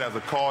moment as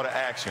a call to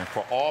action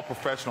for all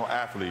professional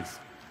athletes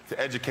to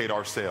educate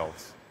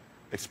ourselves,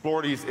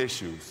 explore these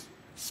issues,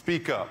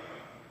 speak up,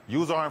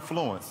 use our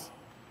influence,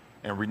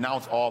 and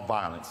renounce all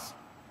violence.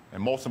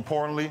 And most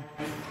importantly,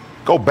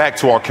 go back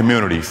to our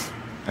communities,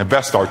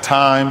 invest our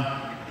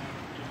time,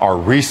 our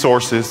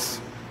resources,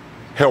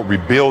 help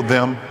rebuild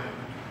them,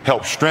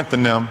 help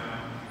strengthen them,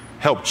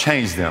 help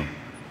change them.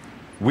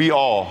 We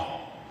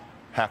all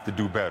have to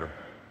do better.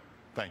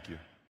 Thank you.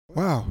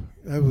 Wow,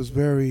 that was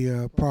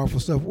very powerful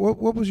stuff.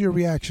 What was your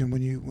reaction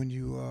when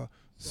you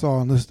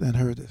saw and listened and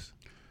heard this?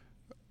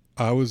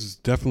 I was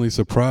definitely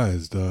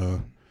surprised,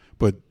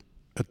 but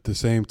at the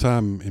same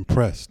time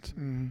impressed.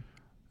 Mm-hmm.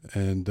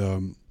 And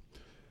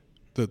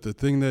the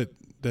thing that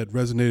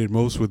resonated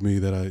most with me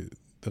that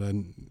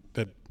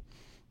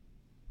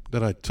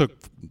I took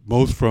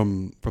most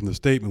from the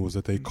statement was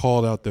that they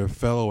called out their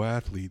fellow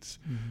athletes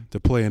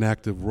to play an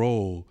active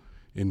role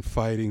in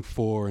fighting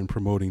for and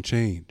promoting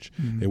change.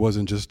 It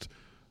wasn't just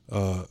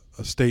a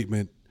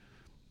statement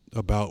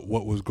about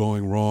what was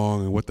going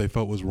wrong and what they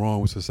felt was wrong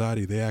with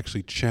society. They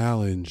actually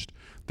challenged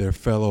their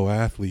fellow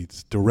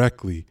athletes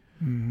directly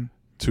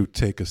to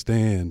take a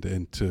stand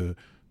and to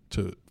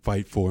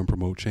fight for and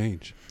promote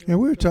change. And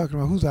we were talking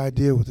about whose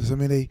idea was this. I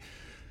mean,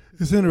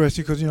 it's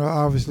interesting because,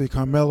 obviously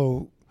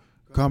Carmelo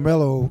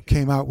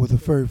came out with the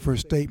very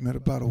first statement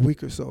about a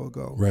week or so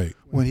ago. Right.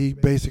 When he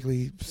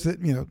basically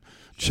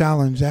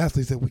challenged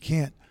athletes that we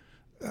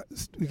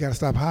got to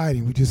stop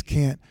hiding. We just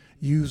can't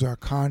use our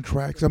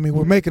contracts. I mean,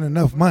 we're making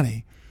enough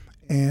money,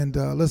 and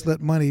let's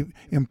let money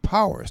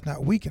empower us,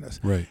 not weaken us.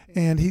 Right.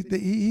 And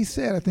he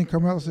said, I think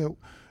Carmelo said,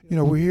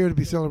 we're here to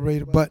be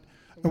celebrated, but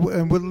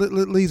And what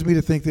leads me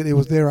to think that it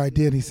was their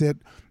idea. And he said,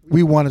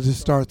 we wanted to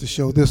start the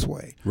show this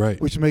way. Right.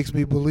 Which makes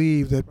me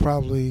believe that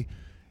probably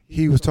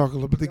he was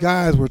talking, but the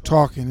guys were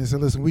talking and said,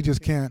 listen, we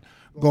just can't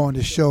go on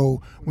the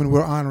show when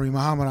we're honoring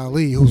Muhammad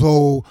Ali, whose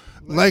whole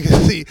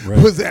legacy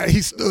was that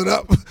he stood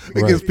up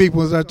against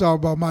people and started talking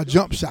about my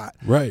jump shot.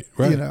 Right,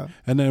 right. You know?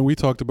 And then we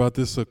talked about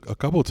this a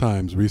couple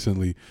times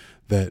recently,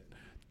 that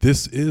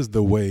this is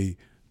the way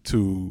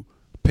to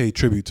pay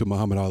tribute to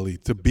Muhammad Ali,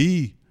 to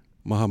be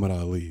Muhammad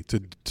Ali,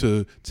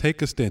 to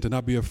take a stand, to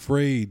not be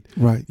afraid.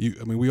 Right.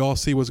 I mean, we all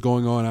see what's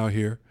going on out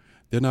here.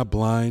 They're not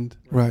blind.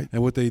 Right.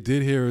 And what they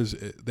did here is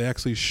they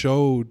actually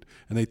showed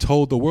and they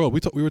told the world.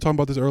 We were talking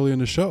about this earlier in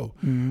the show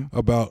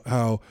about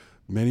how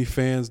many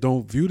fans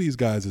don't view these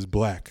guys as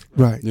black.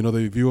 Right. You know,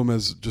 they view them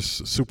as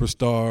just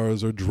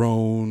superstars or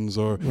drones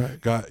or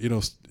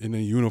in a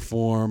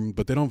uniform,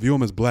 but they don't view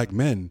them as black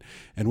men.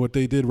 And what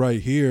they did right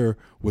here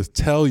was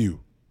tell you,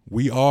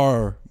 we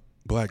are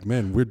black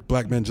men. We're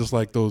black men just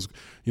like those,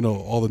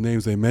 all the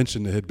names they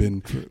mentioned that had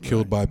been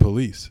killed by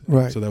police.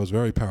 Right. So that was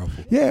very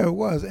powerful. Yeah, it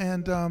was.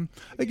 And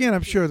again,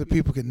 I'm sure that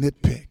people can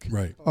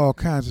nitpick all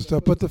kinds of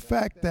stuff. But the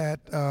fact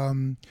that, I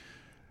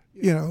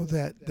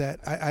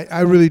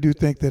really do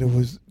think that it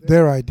was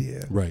their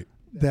idea. Right.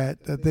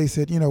 That they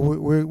said,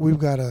 we've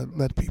got to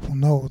let people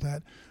know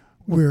that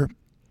we're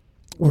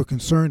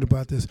concerned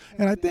about this.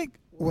 And I think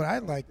what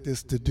I'd like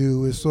this to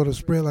do is sort of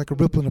spread like a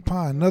ripple in the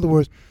pond. In other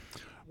words,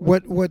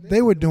 what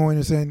they were doing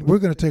is saying we're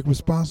going to take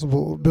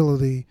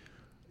responsibility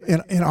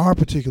in our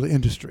particular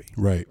industry.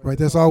 Right. Right.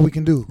 That's all we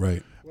can do.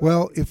 Right.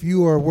 Well, if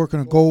you are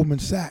working at Goldman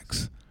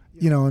Sachs,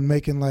 and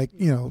making like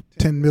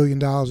 $10 million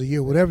a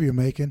year, whatever you're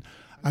making,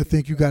 I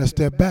think you got to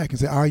step back and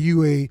say, are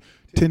you a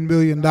 $10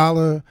 million?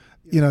 Are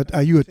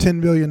you a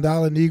 $10 million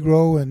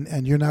Negro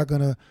and you're not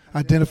going to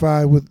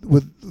identify with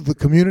the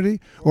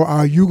community, or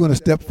are you going to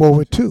step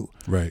forward too?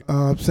 Right.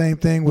 Same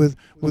thing with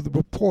the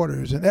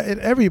reporters and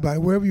everybody,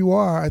 wherever you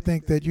are. I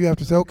think that you have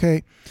to say,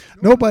 okay,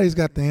 nobody's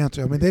got the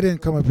answer. I mean, they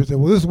didn't come up and say,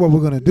 well, this is what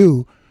we're going to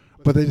do,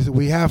 but they just said,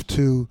 we have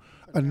to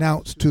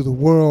announce to the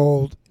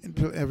world,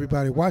 to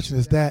everybody watching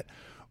this, that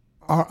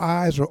our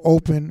eyes are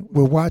open.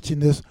 We're watching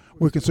this.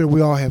 We're concerned.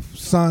 We all have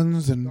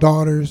sons and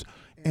daughters.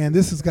 And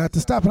this has got to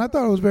stop. And I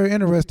thought it was very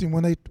interesting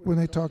when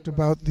they talked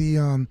about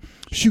the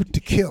shoot to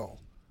kill.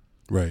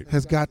 Right.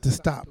 Has got to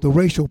stop. The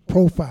racial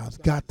profiles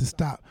got to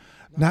stop.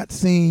 Not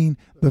seeing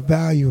the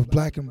value of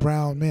black and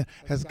brown men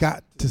has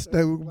got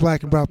to.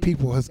 Black and brown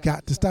people has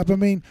got to stop. I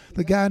mean,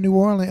 the guy in New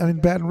Orleans,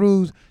 Baton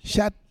Rouge,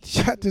 shot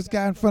this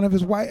guy in front of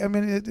his wife. I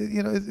mean,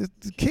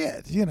 it's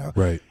kids.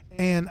 Right.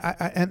 And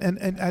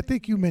I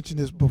think you mentioned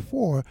this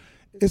before.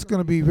 It's going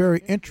to be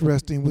very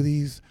interesting with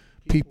these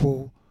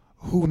people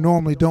who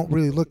normally don't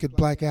really look at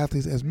black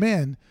athletes as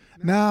men.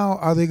 Now,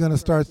 are they going to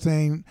start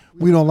saying,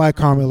 we don't like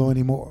Carmelo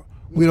anymore?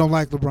 We don't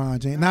like LeBron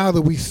James. Now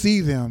that we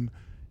see them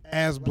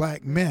as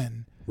black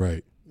men,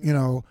 right?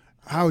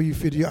 How you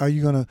feel? Are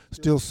you going to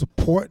still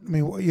support? I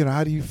mean,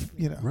 how do you?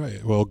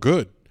 Right. Well,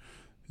 good.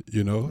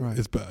 Right.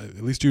 It's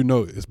at least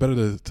it's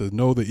better to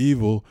know the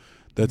evil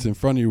that's in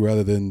front of you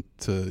rather than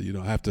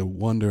to have to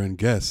wonder and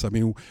guess. I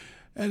mean.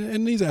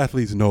 And these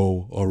athletes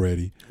know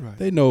already. Right.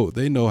 They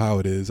know how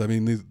it is. I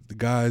mean, the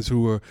guys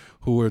who are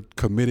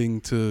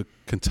committing to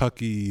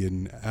Kentucky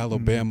and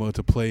Alabama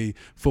to play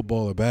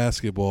football or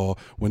basketball,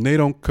 when they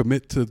don't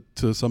commit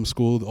to some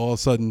school, all of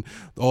a sudden,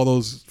 all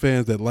those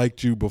fans that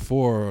liked you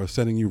before are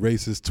sending you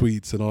racist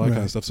tweets and all that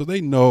kind of stuff. So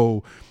they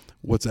know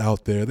what's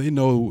out there. They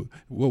know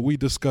what we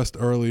discussed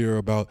earlier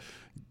about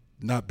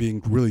not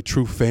being really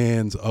true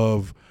fans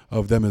of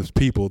them as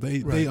people.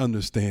 They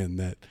understand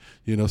that.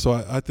 So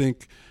I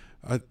think.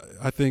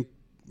 I think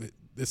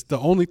it's the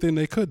only thing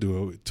they could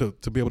do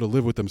to be able to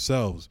live with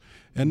themselves.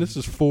 And this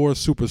is 4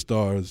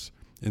 superstars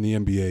in the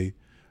NBA.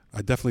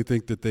 I definitely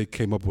think that they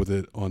came up with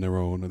it on their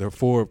own. They're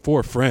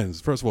four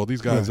friends. First of all, these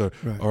guys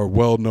are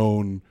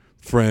well-known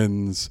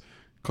friends.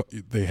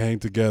 They hang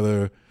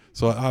together.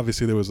 So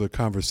obviously there was a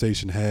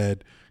conversation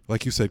had.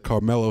 Like you said,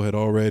 Carmelo had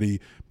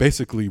already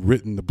basically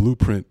written the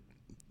blueprint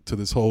to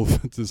this whole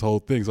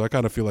thing. So I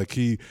kind of feel like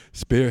he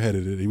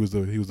spearheaded it. He was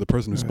the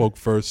person who spoke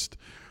first.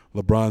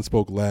 LeBron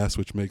spoke last,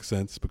 which makes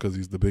sense because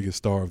he's the biggest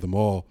star of them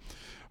all.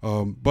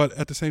 But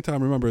at the same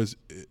time, remember,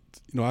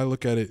 I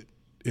look at it.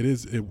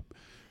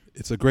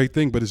 It's a great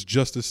thing, but it's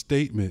just a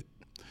statement.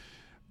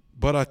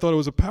 But I thought it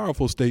was a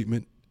powerful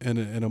statement and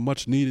a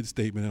much needed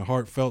statement, and a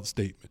heartfelt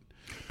statement.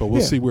 But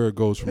we'll see where it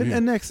goes from here.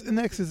 And next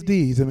is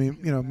deeds. I mean,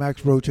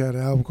 Max Roach had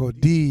an album called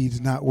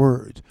Deeds, Not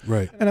Words.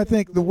 Right. And I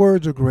think the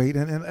words are great.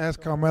 And as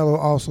Carmelo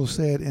also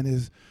said in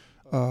his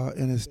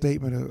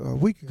statement a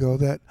week ago,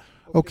 that.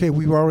 Okay,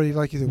 we've already,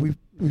 like you said,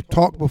 we've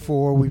talked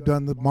before. We've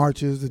done the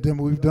marches, the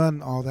demo. We've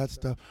done all that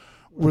stuff.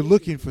 We're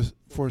looking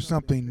for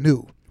something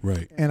new.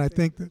 Right. And I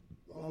think that,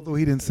 although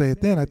he didn't say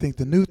it then, I think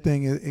the new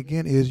thing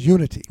is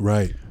unity.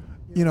 Right.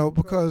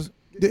 Because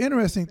the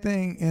interesting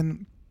thing,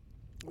 and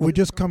we're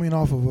just coming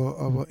off of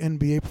an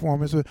NBA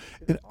performance.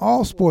 In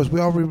all sports,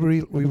 we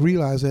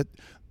realize that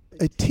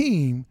a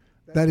team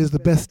that is the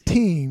best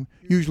team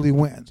usually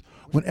wins.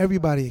 When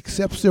everybody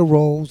accepts their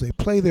roles, they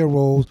play their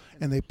roles,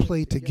 and they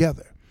play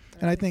together.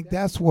 And I think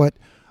that's what,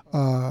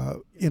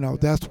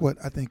 that's what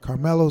I think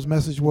Carmelo's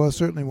message was.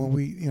 Certainly when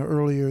we,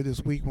 earlier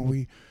this week when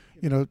we,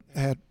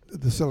 had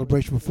the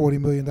celebration for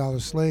 $40 million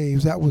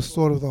slaves, that was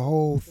sort of the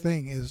whole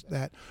thing, is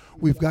that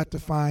we've got to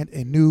find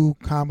a new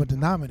common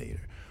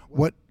denominator.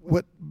 What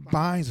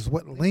binds us,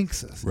 what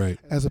links us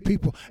as a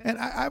people. And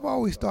I've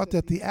always thought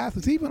that the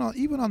athletes,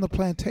 even on the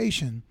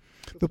plantation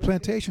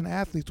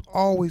athletes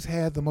always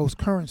had the most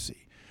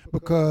currency,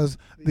 because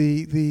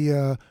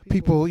the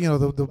people,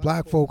 the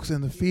black folks in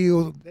the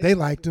field, they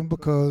liked them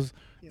because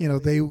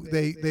they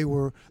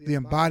were the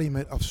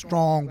embodiment of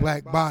strong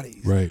black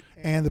bodies. Right.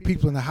 And the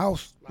people in the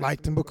house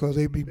liked them because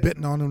they'd be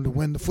betting on them to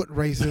win the foot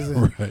races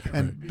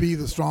and be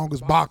the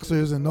strongest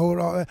boxers and know it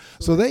all that.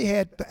 So they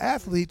had, the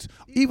athletes,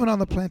 even on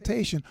the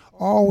plantation,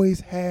 always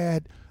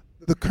had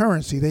the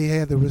currency. They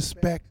had the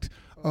respect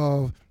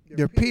of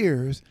their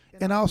peers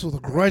and also the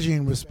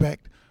grudging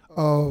respect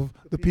of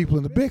the people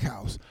in the big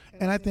house.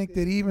 And I think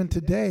that even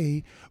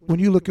today, when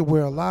you look at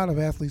where a lot of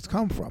athletes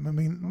come from, I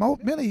mean,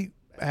 many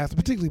athletes,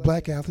 particularly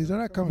black athletes, they're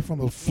not coming from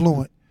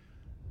affluent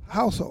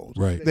households.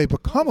 Right. They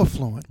become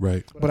affluent.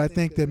 Right. But I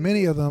think that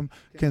many of them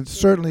can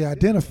certainly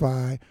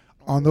identify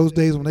on those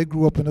days when they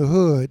grew up in the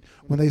hood,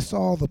 when they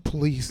saw the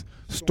police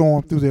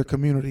storm through their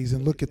communities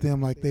and look at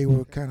them like they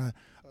were kind of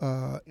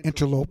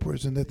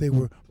interlopers and that they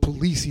were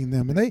policing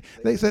them. And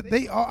they said,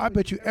 I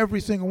bet you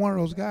every single one of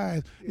those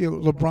guys,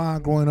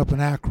 LeBron growing up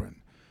in Akron,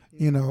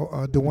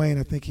 Dwayne,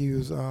 I think he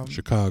was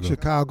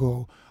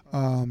Chicago.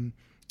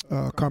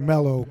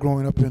 Carmelo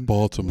growing up in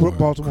Baltimore,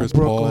 Brooklyn, Chris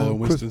Paul, and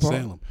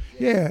Winston-Salem.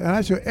 Yeah, and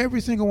I'm sure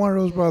every single one of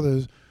those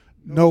brothers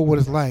know what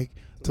it's like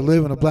to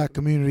live in a black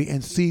community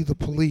and see the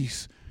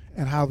police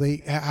and how they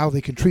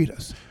can treat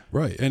us.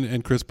 Right,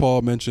 and Chris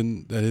Paul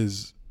mentioned that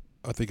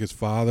I think his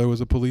father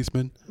was a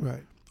policeman.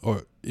 Right.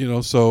 Or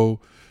so.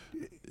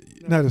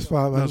 Not his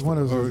father, it was one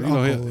of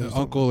his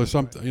uncle or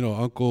something.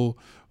 Uncle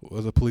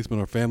was a policeman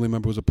or a family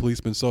member was a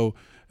policeman. So,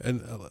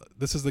 and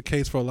this is the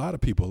case for a lot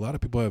of people. A lot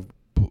of people have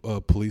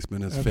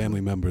policemen as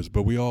family members,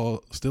 but we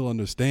all still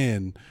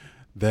understand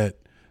that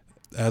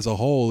as a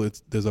whole,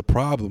 there's a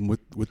problem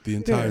with the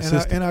entire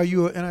system. Are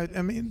you a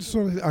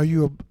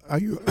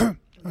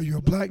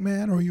black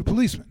man or are you a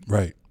policeman?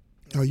 Right.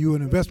 Are you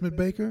an investment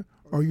banker?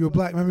 Or are you a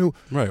black man?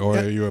 Right. Or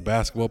are you a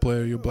basketball player?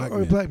 Or are you a black man?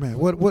 Or a black man.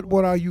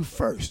 What are you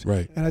first?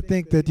 Right. And I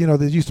think that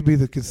there used to be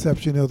the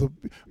conception of the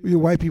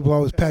white people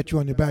always pat you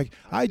on your back.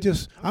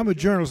 I'm a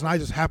journalist and I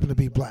just happen to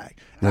be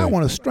black. And I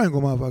want to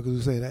strangle motherfuckers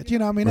who say that. You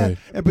know what I mean? Right.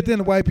 But then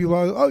the white people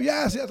always, oh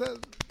yes.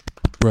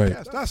 Right.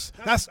 Yes,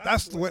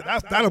 that's the way.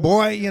 That's that a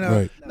boy.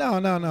 Right. No,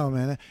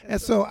 man. And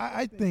so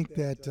I think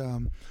that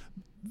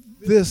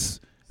this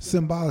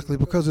symbolically,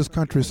 because this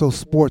country is so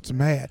sports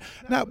mad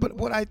now. But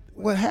what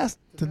has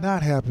to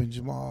not happen,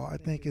 Jamal, I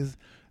think, is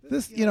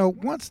this.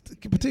 Once,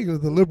 particularly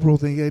the liberal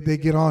thing, they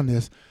get on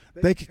this,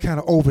 they can kind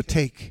of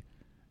overtake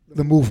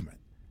the movement.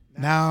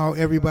 Now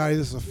everybody,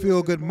 this is a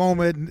feel-good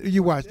moment. And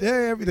you watch,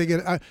 they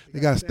got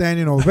a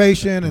standing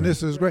ovation, and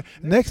this is great.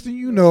 Next thing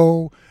you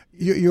know,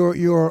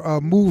 your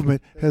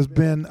movement has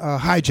been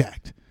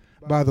hijacked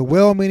by the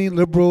well-meaning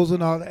liberals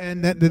and all,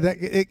 and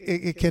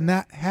it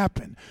cannot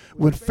happen.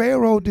 When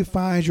Pharaoh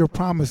defines your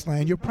promised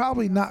land, you're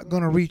probably not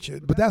going to reach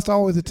it, but that's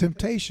always a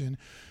temptation.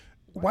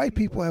 White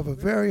people have a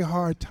very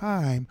hard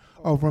time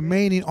of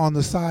remaining on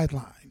the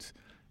sidelines,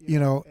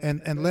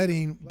 and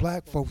letting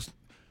black folks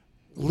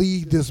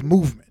lead this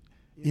movement,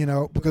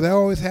 because they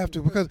always have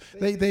to, because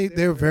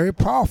they're very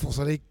powerful,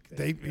 so they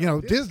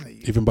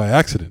Disney. Even by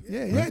accident.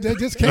 Yeah, they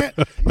just can't,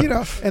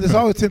 and there's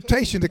always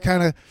temptation to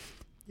kind of,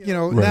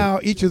 now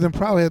each of them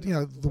probably have,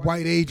 the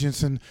white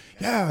agents, and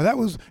that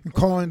was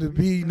calling to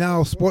be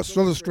now Sports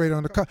Illustrated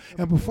on the cover.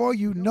 And before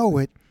you know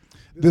it,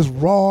 this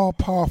raw,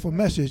 powerful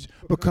message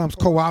becomes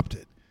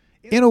co-opted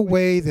in a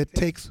way that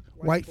takes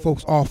white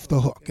folks off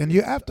the hook. And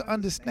you have to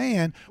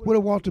understand, what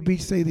did Walter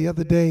Beach say the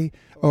other day?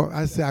 Or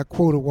I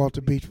quoted Walter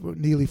Beach,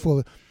 Neely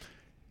Fuller.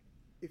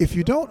 If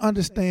you don't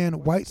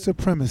understand white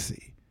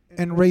supremacy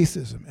and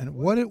racism and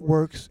what it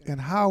works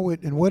and how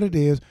it and what it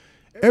is,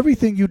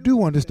 everything you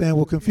do understand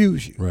will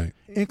confuse you, right?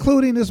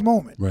 Including this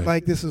moment. Right.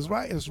 Like, this is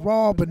right, it's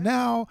raw, but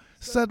now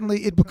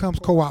suddenly it becomes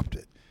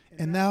co-opted,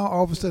 and now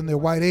all of a sudden their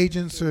white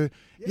agents are,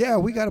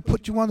 we got to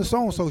put you on the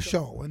so-and-so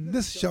show and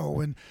this show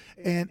and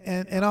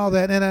all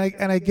that,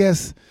 and I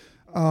guess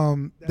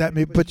that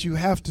may, but you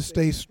have to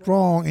stay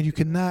strong, and you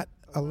cannot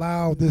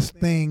allow this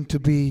thing to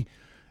be.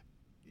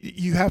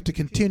 You have to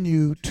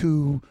continue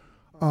to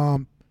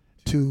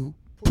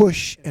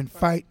push and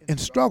fight and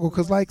struggle,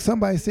 because like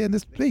somebody said in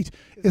this speech,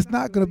 it's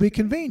not going to be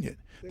convenient.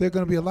 There are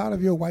going to be a lot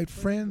of your white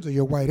friends or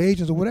your white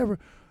agents or whatever.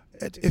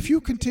 If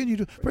you continue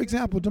to, for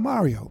example,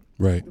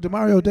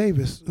 DeMario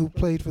Davis, who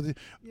played for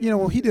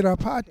when he did our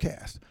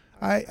podcast,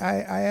 I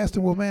asked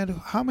him, well,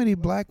 man, how many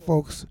black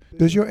folks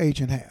does your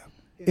agent have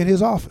in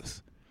his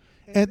office?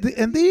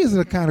 And these are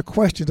the kind of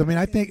questions, I mean,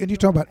 I think, and you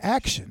talk about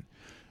action,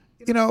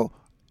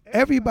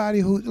 everybody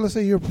who, let's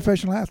say you're a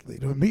professional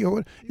athlete or me,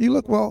 or you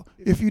look, well,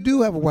 if you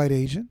do have a white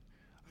agent,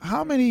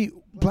 how many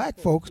black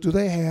folks do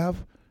they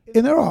have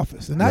in their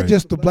office? And not Right.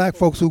 just the black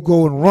folks who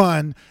go and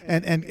run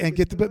and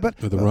get the, but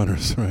The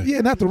runners, right?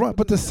 yeah, not the run,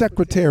 but the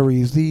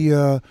secretaries,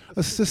 the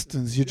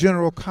assistants, your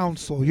general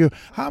counsel,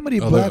 how many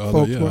black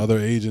folks work? Other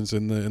agents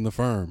in the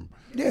firm.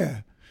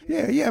 Yeah.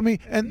 I mean,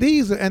 and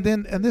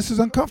this is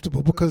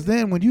uncomfortable, because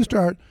then when you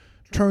start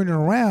turning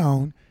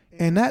around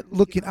and not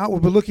looking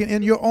outward, but looking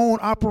in your own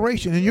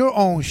operation, in your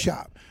own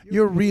shop,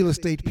 your real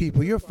estate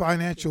people, your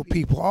financial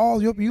people,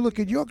 you look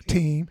at your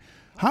team.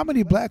 How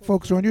many black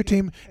folks are on your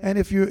team? And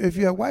if you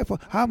have white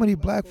folks, how many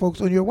black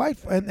folks on your white,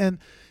 and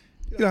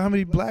how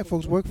many black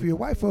folks work for your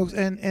white folks?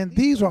 And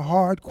these are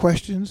hard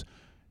questions.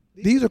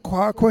 These are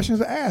hard questions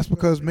to ask,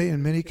 because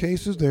in many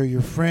cases they're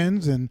your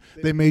friends and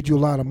they made you a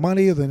lot of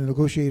money, or they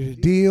negotiated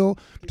a deal,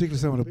 particularly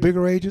some of the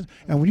bigger agents.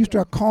 And when you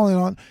start calling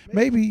on,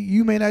 maybe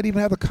you may not even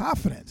have the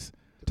confidence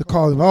to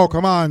call them. Oh,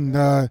 come on,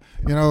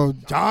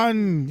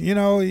 John.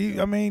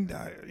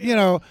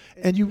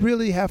 And you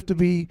really have to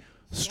be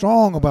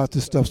strong about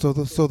this stuff. So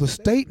the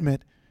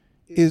statement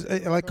is,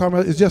 like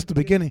Carmel, is just the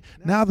beginning.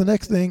 Now the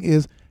next thing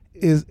is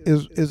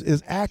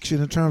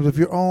action in terms of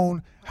your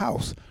own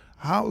house.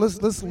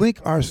 Let's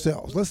link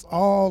ourselves. Let's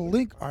all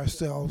link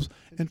ourselves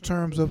in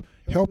terms of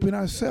helping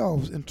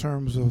ourselves, in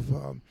terms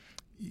of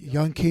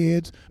young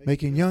kids,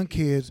 making young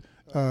kids,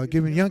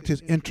 giving young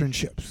kids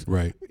internships.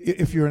 Right.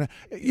 If you're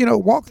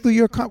walk through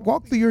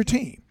your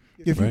team.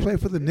 If you Right. play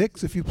for the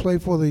Knicks, if you play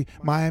for the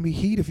Miami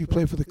Heat, if you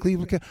play for the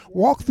Cleveland Cavaliers,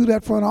 walk through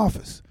that front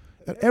office.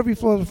 At every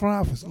floor of the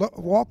front office,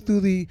 walk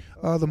through the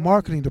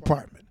marketing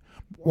department,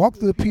 walk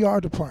through the PR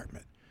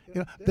department.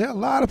 There are a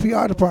lot of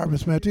PR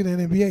departments, man, in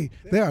the NBA.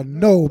 There are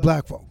no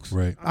black folks.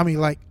 Right. I mean,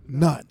 like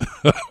none.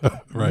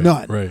 Right.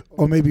 None. Right.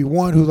 Or maybe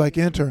one who's like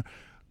intern.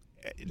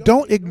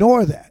 Don't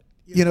ignore that,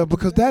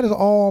 because that is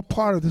all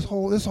part of this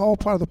whole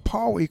part of the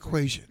power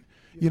equation.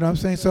 You know what I'm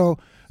saying? So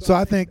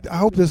I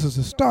hope this is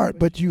a start,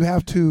 but you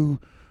have to,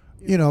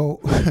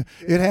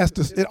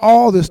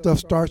 all this stuff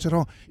starts at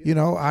home.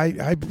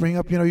 I bring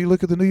up, you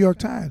look at the New York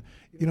Times.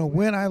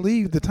 When I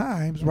leave the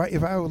Times, right,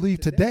 if I would leave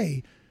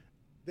today,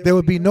 there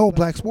would be no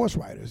black sports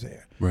writers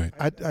there. Right.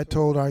 I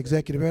told our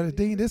executive editor,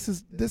 Dean, this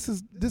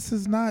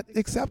is not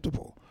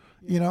acceptable.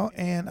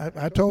 And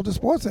I told the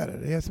sports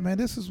editor, I said,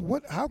 man,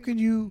 how can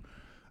you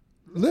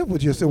live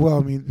with yourself? Well,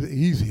 I mean,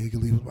 easy, I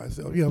can live with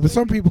myself. But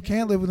some people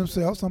can live with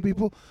themselves, some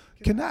people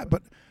cannot.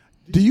 But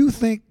do you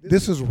think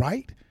this is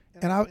right?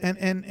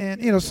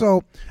 And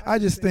so I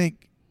just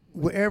think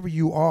wherever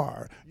you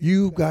are,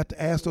 you've got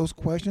to ask those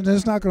questions, and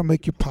it's not going to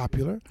make you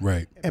popular.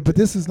 Right. But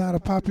this is not a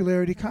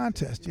popularity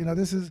contest.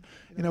 This is,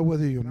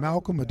 whether you're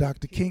Malcolm or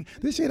Dr. King,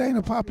 this shit ain't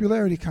a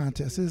popularity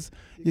contest.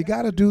 You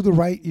got to do the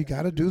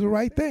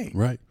right thing.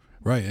 Right.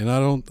 Right. And I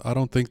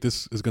don't think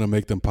this is going to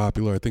make them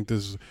popular. I think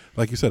this is,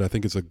 like you said, I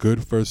think it's a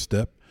good first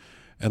step.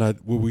 And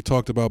what we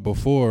talked about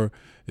before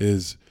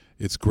is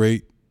it's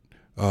great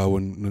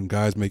when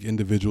guys make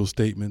individual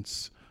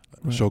statements,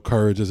 Right. show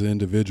courage as an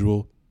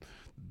individual.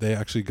 They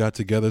actually got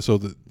together so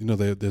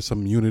that there's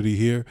some unity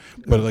here.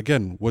 But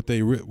again, what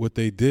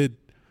they did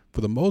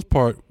for the most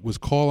part was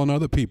call on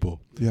other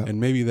people, Yeah. and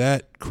maybe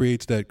that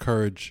creates that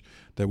courage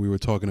that we were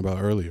talking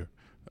about earlier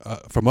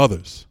from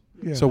others.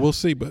 Yeah. So we'll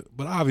see, but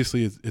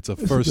obviously it's a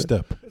first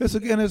step. It's a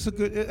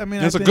good. I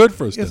mean, It's I a think good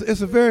first step.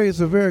 It's a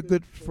very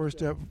good first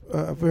step.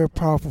 A very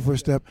powerful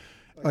first step.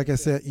 Like I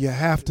said, you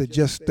have to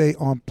just stay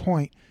on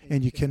point,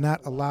 and you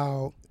cannot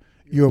allow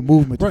your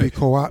movement to be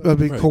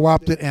Right.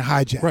 co-opted and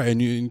hijacked. Right,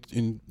 and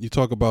you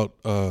talk about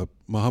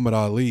Muhammad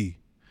Ali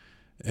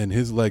and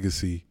his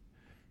legacy.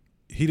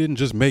 He didn't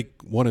just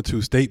make one or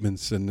two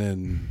statements and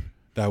then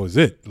that was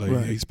it. Like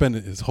Right. he spent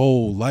his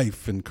whole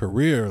life and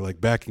career like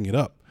backing it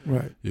up.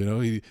 Right.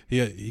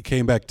 He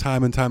came back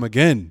time and time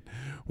again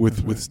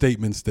with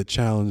statements that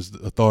challenged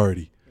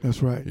authority.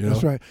 That's right. You know?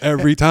 That's right.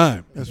 Every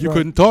time That's you right.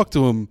 couldn't talk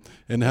to him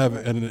and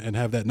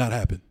have that not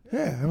happen.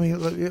 Yeah, I mean,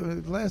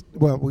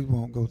 we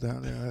won't go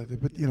down there,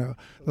 but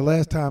the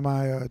last time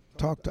I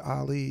talked to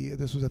Ali,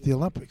 this was at the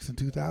Olympics in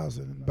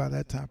 2000. And by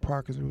that time,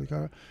 Parker's really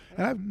got,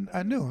 and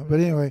I knew him. But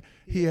anyway,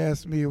 he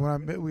asked me when I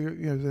met.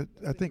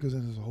 I think it was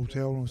in his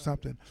hotel room or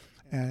something,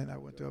 and I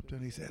went up to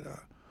him and he said,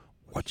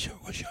 "What's your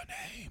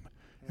name?"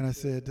 And I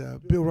said,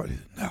 "Bill Rudd." He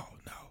said, No.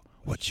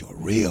 What's your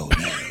real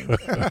name?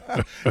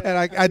 And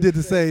I did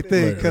the same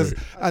thing because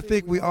I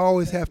think we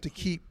always have to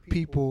keep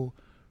people.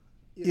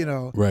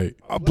 Right.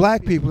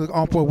 Black people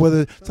on point.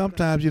 Whether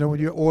sometimes when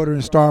you're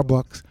ordering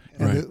Starbucks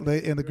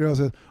and the girl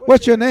says,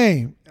 "What's your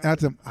name?" And I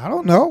said, "I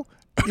don't know."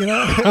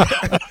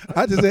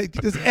 I just say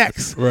just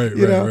X. Right.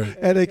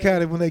 And they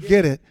kind of when they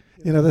get it,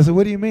 they say,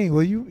 "What do you mean?"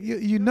 Well,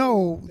 you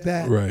know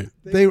that Right.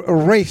 they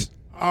erased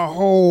our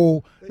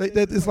whole.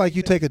 It's like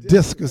you take a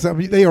disc or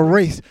something. They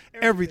erased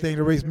everything.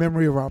 They erased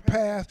memory of our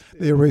past.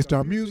 They erased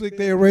our music.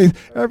 They erased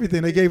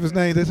everything. They gave us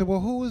names. They said,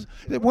 "Well, who is?"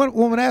 One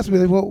woman asked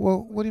me, "Well,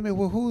 what do you mean?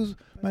 Well, who's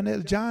my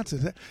name?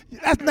 Johnson?"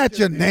 That's not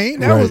your name.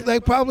 That was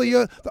like probably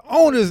the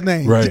owner's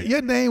name. Right.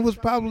 Your name was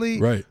probably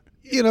Right.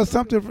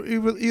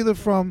 something either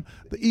from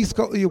the East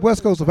Coast, the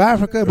West Coast of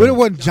Africa, but it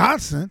wasn't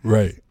Johnson.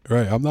 Right.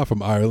 I'm not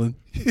from Ireland.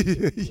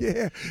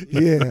 yeah.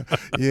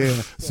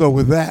 So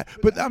with that,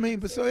 but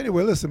so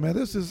anyway, listen, man,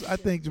 I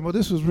think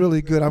this was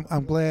really good.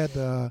 I'm glad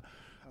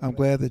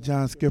that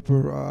John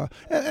Skipper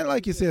and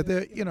like you said,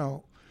 there,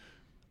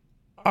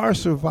 our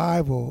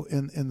survival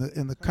in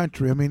the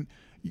country. I mean,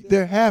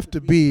 there have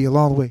to be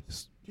along the way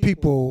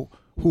people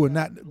who are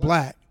not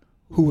black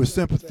who were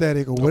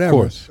sympathetic or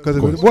whatever. Because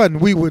if it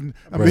wasn't, we wouldn't.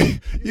 We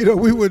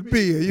wouldn't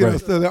be here.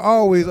 So there are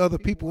always other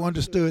people who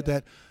understood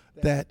that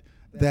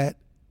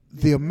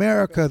the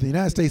America, the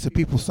United States that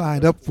people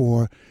signed up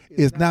for,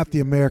 is not the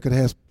America that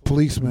has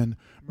policemen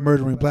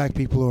murdering black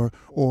people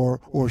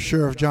or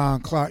Sheriff John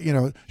Clark,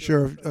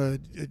 Sheriff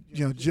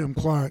Jim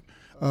Clark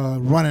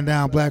running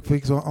down black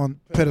folks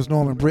on Pettis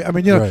Norman Bridge.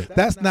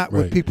 That's not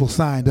what people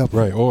signed up for.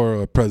 Right,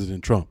 or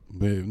President Trump.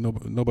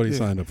 Nobody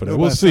signed up for that.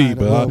 We'll see,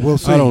 but we'll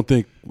see. I don't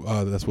think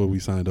that's what we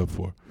signed up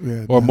for,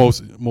 or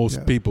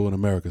most people in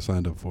America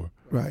signed up for,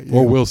 right?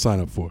 Or will sign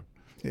up for.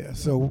 Yeah.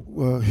 So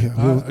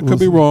I could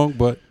be wrong,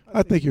 but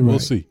I think you're right. We'll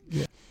see.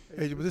 Yeah.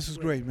 Hey, but this is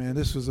great, man.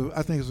 I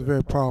think it's a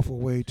very powerful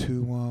way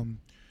to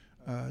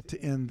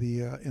end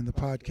the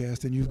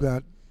podcast, and you've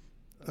got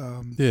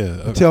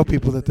tell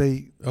people that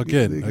they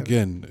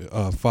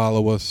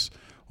follow us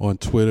on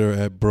Twitter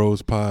at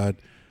BrosPod,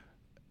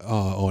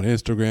 on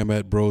Instagram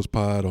at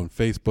BrosPod, on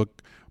Facebook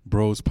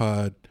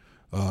BrosPod.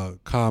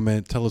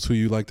 Comment, tell us who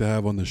you'd like to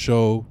have on the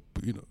show.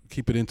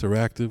 Keep it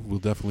interactive. We're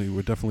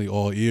definitely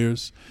all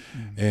ears.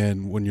 Mm-hmm.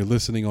 And when you're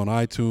listening on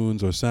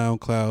iTunes or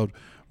SoundCloud,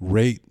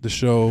 rate the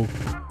show,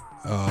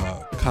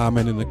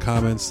 comment in the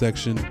comments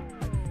section,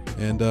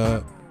 and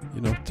to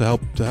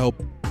help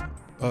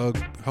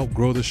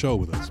grow the show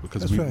with us,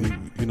 because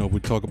we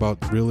talk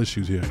about real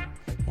issues here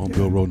on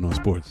Bill Rhoden on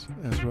Sports.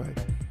 That's right.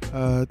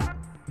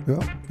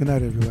 Well, good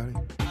night, everybody.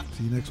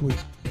 See you next week.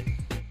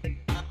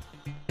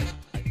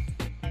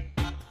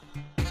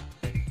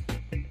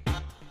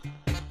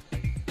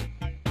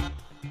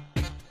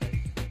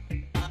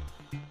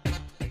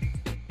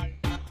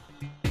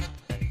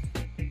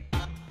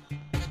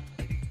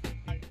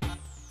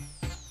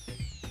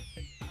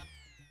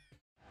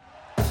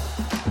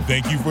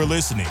 Thank you for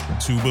listening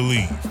to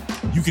Believe.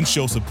 You can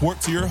show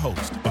support to your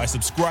host by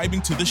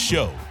subscribing to the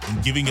show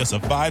and giving us a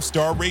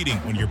 5-star rating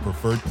on your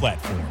preferred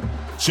platform.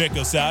 Check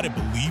us out at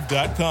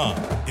Believe.com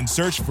and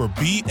search for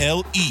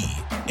BLEAV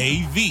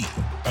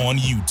on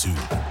YouTube.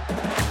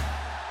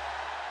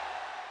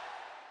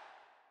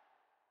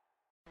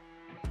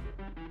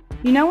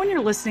 When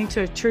you're listening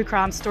to a true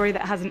crime story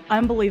that has an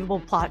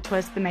unbelievable plot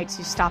twist that makes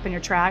you stop in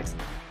your tracks?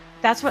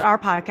 That's what our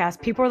podcast,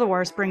 People Are the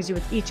Worst, brings you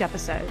with each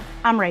episode.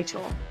 I'm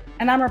Rachel.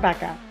 And I'm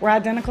Rebecca. We're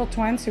identical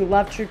twins who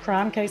love true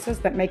crime cases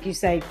that make you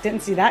say,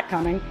 didn't see that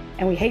coming,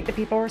 and we hate the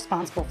people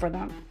responsible for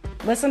them.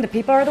 Listen to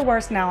People Are the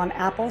Worst now on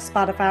Apple,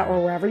 Spotify,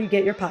 or wherever you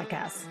get your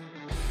podcasts.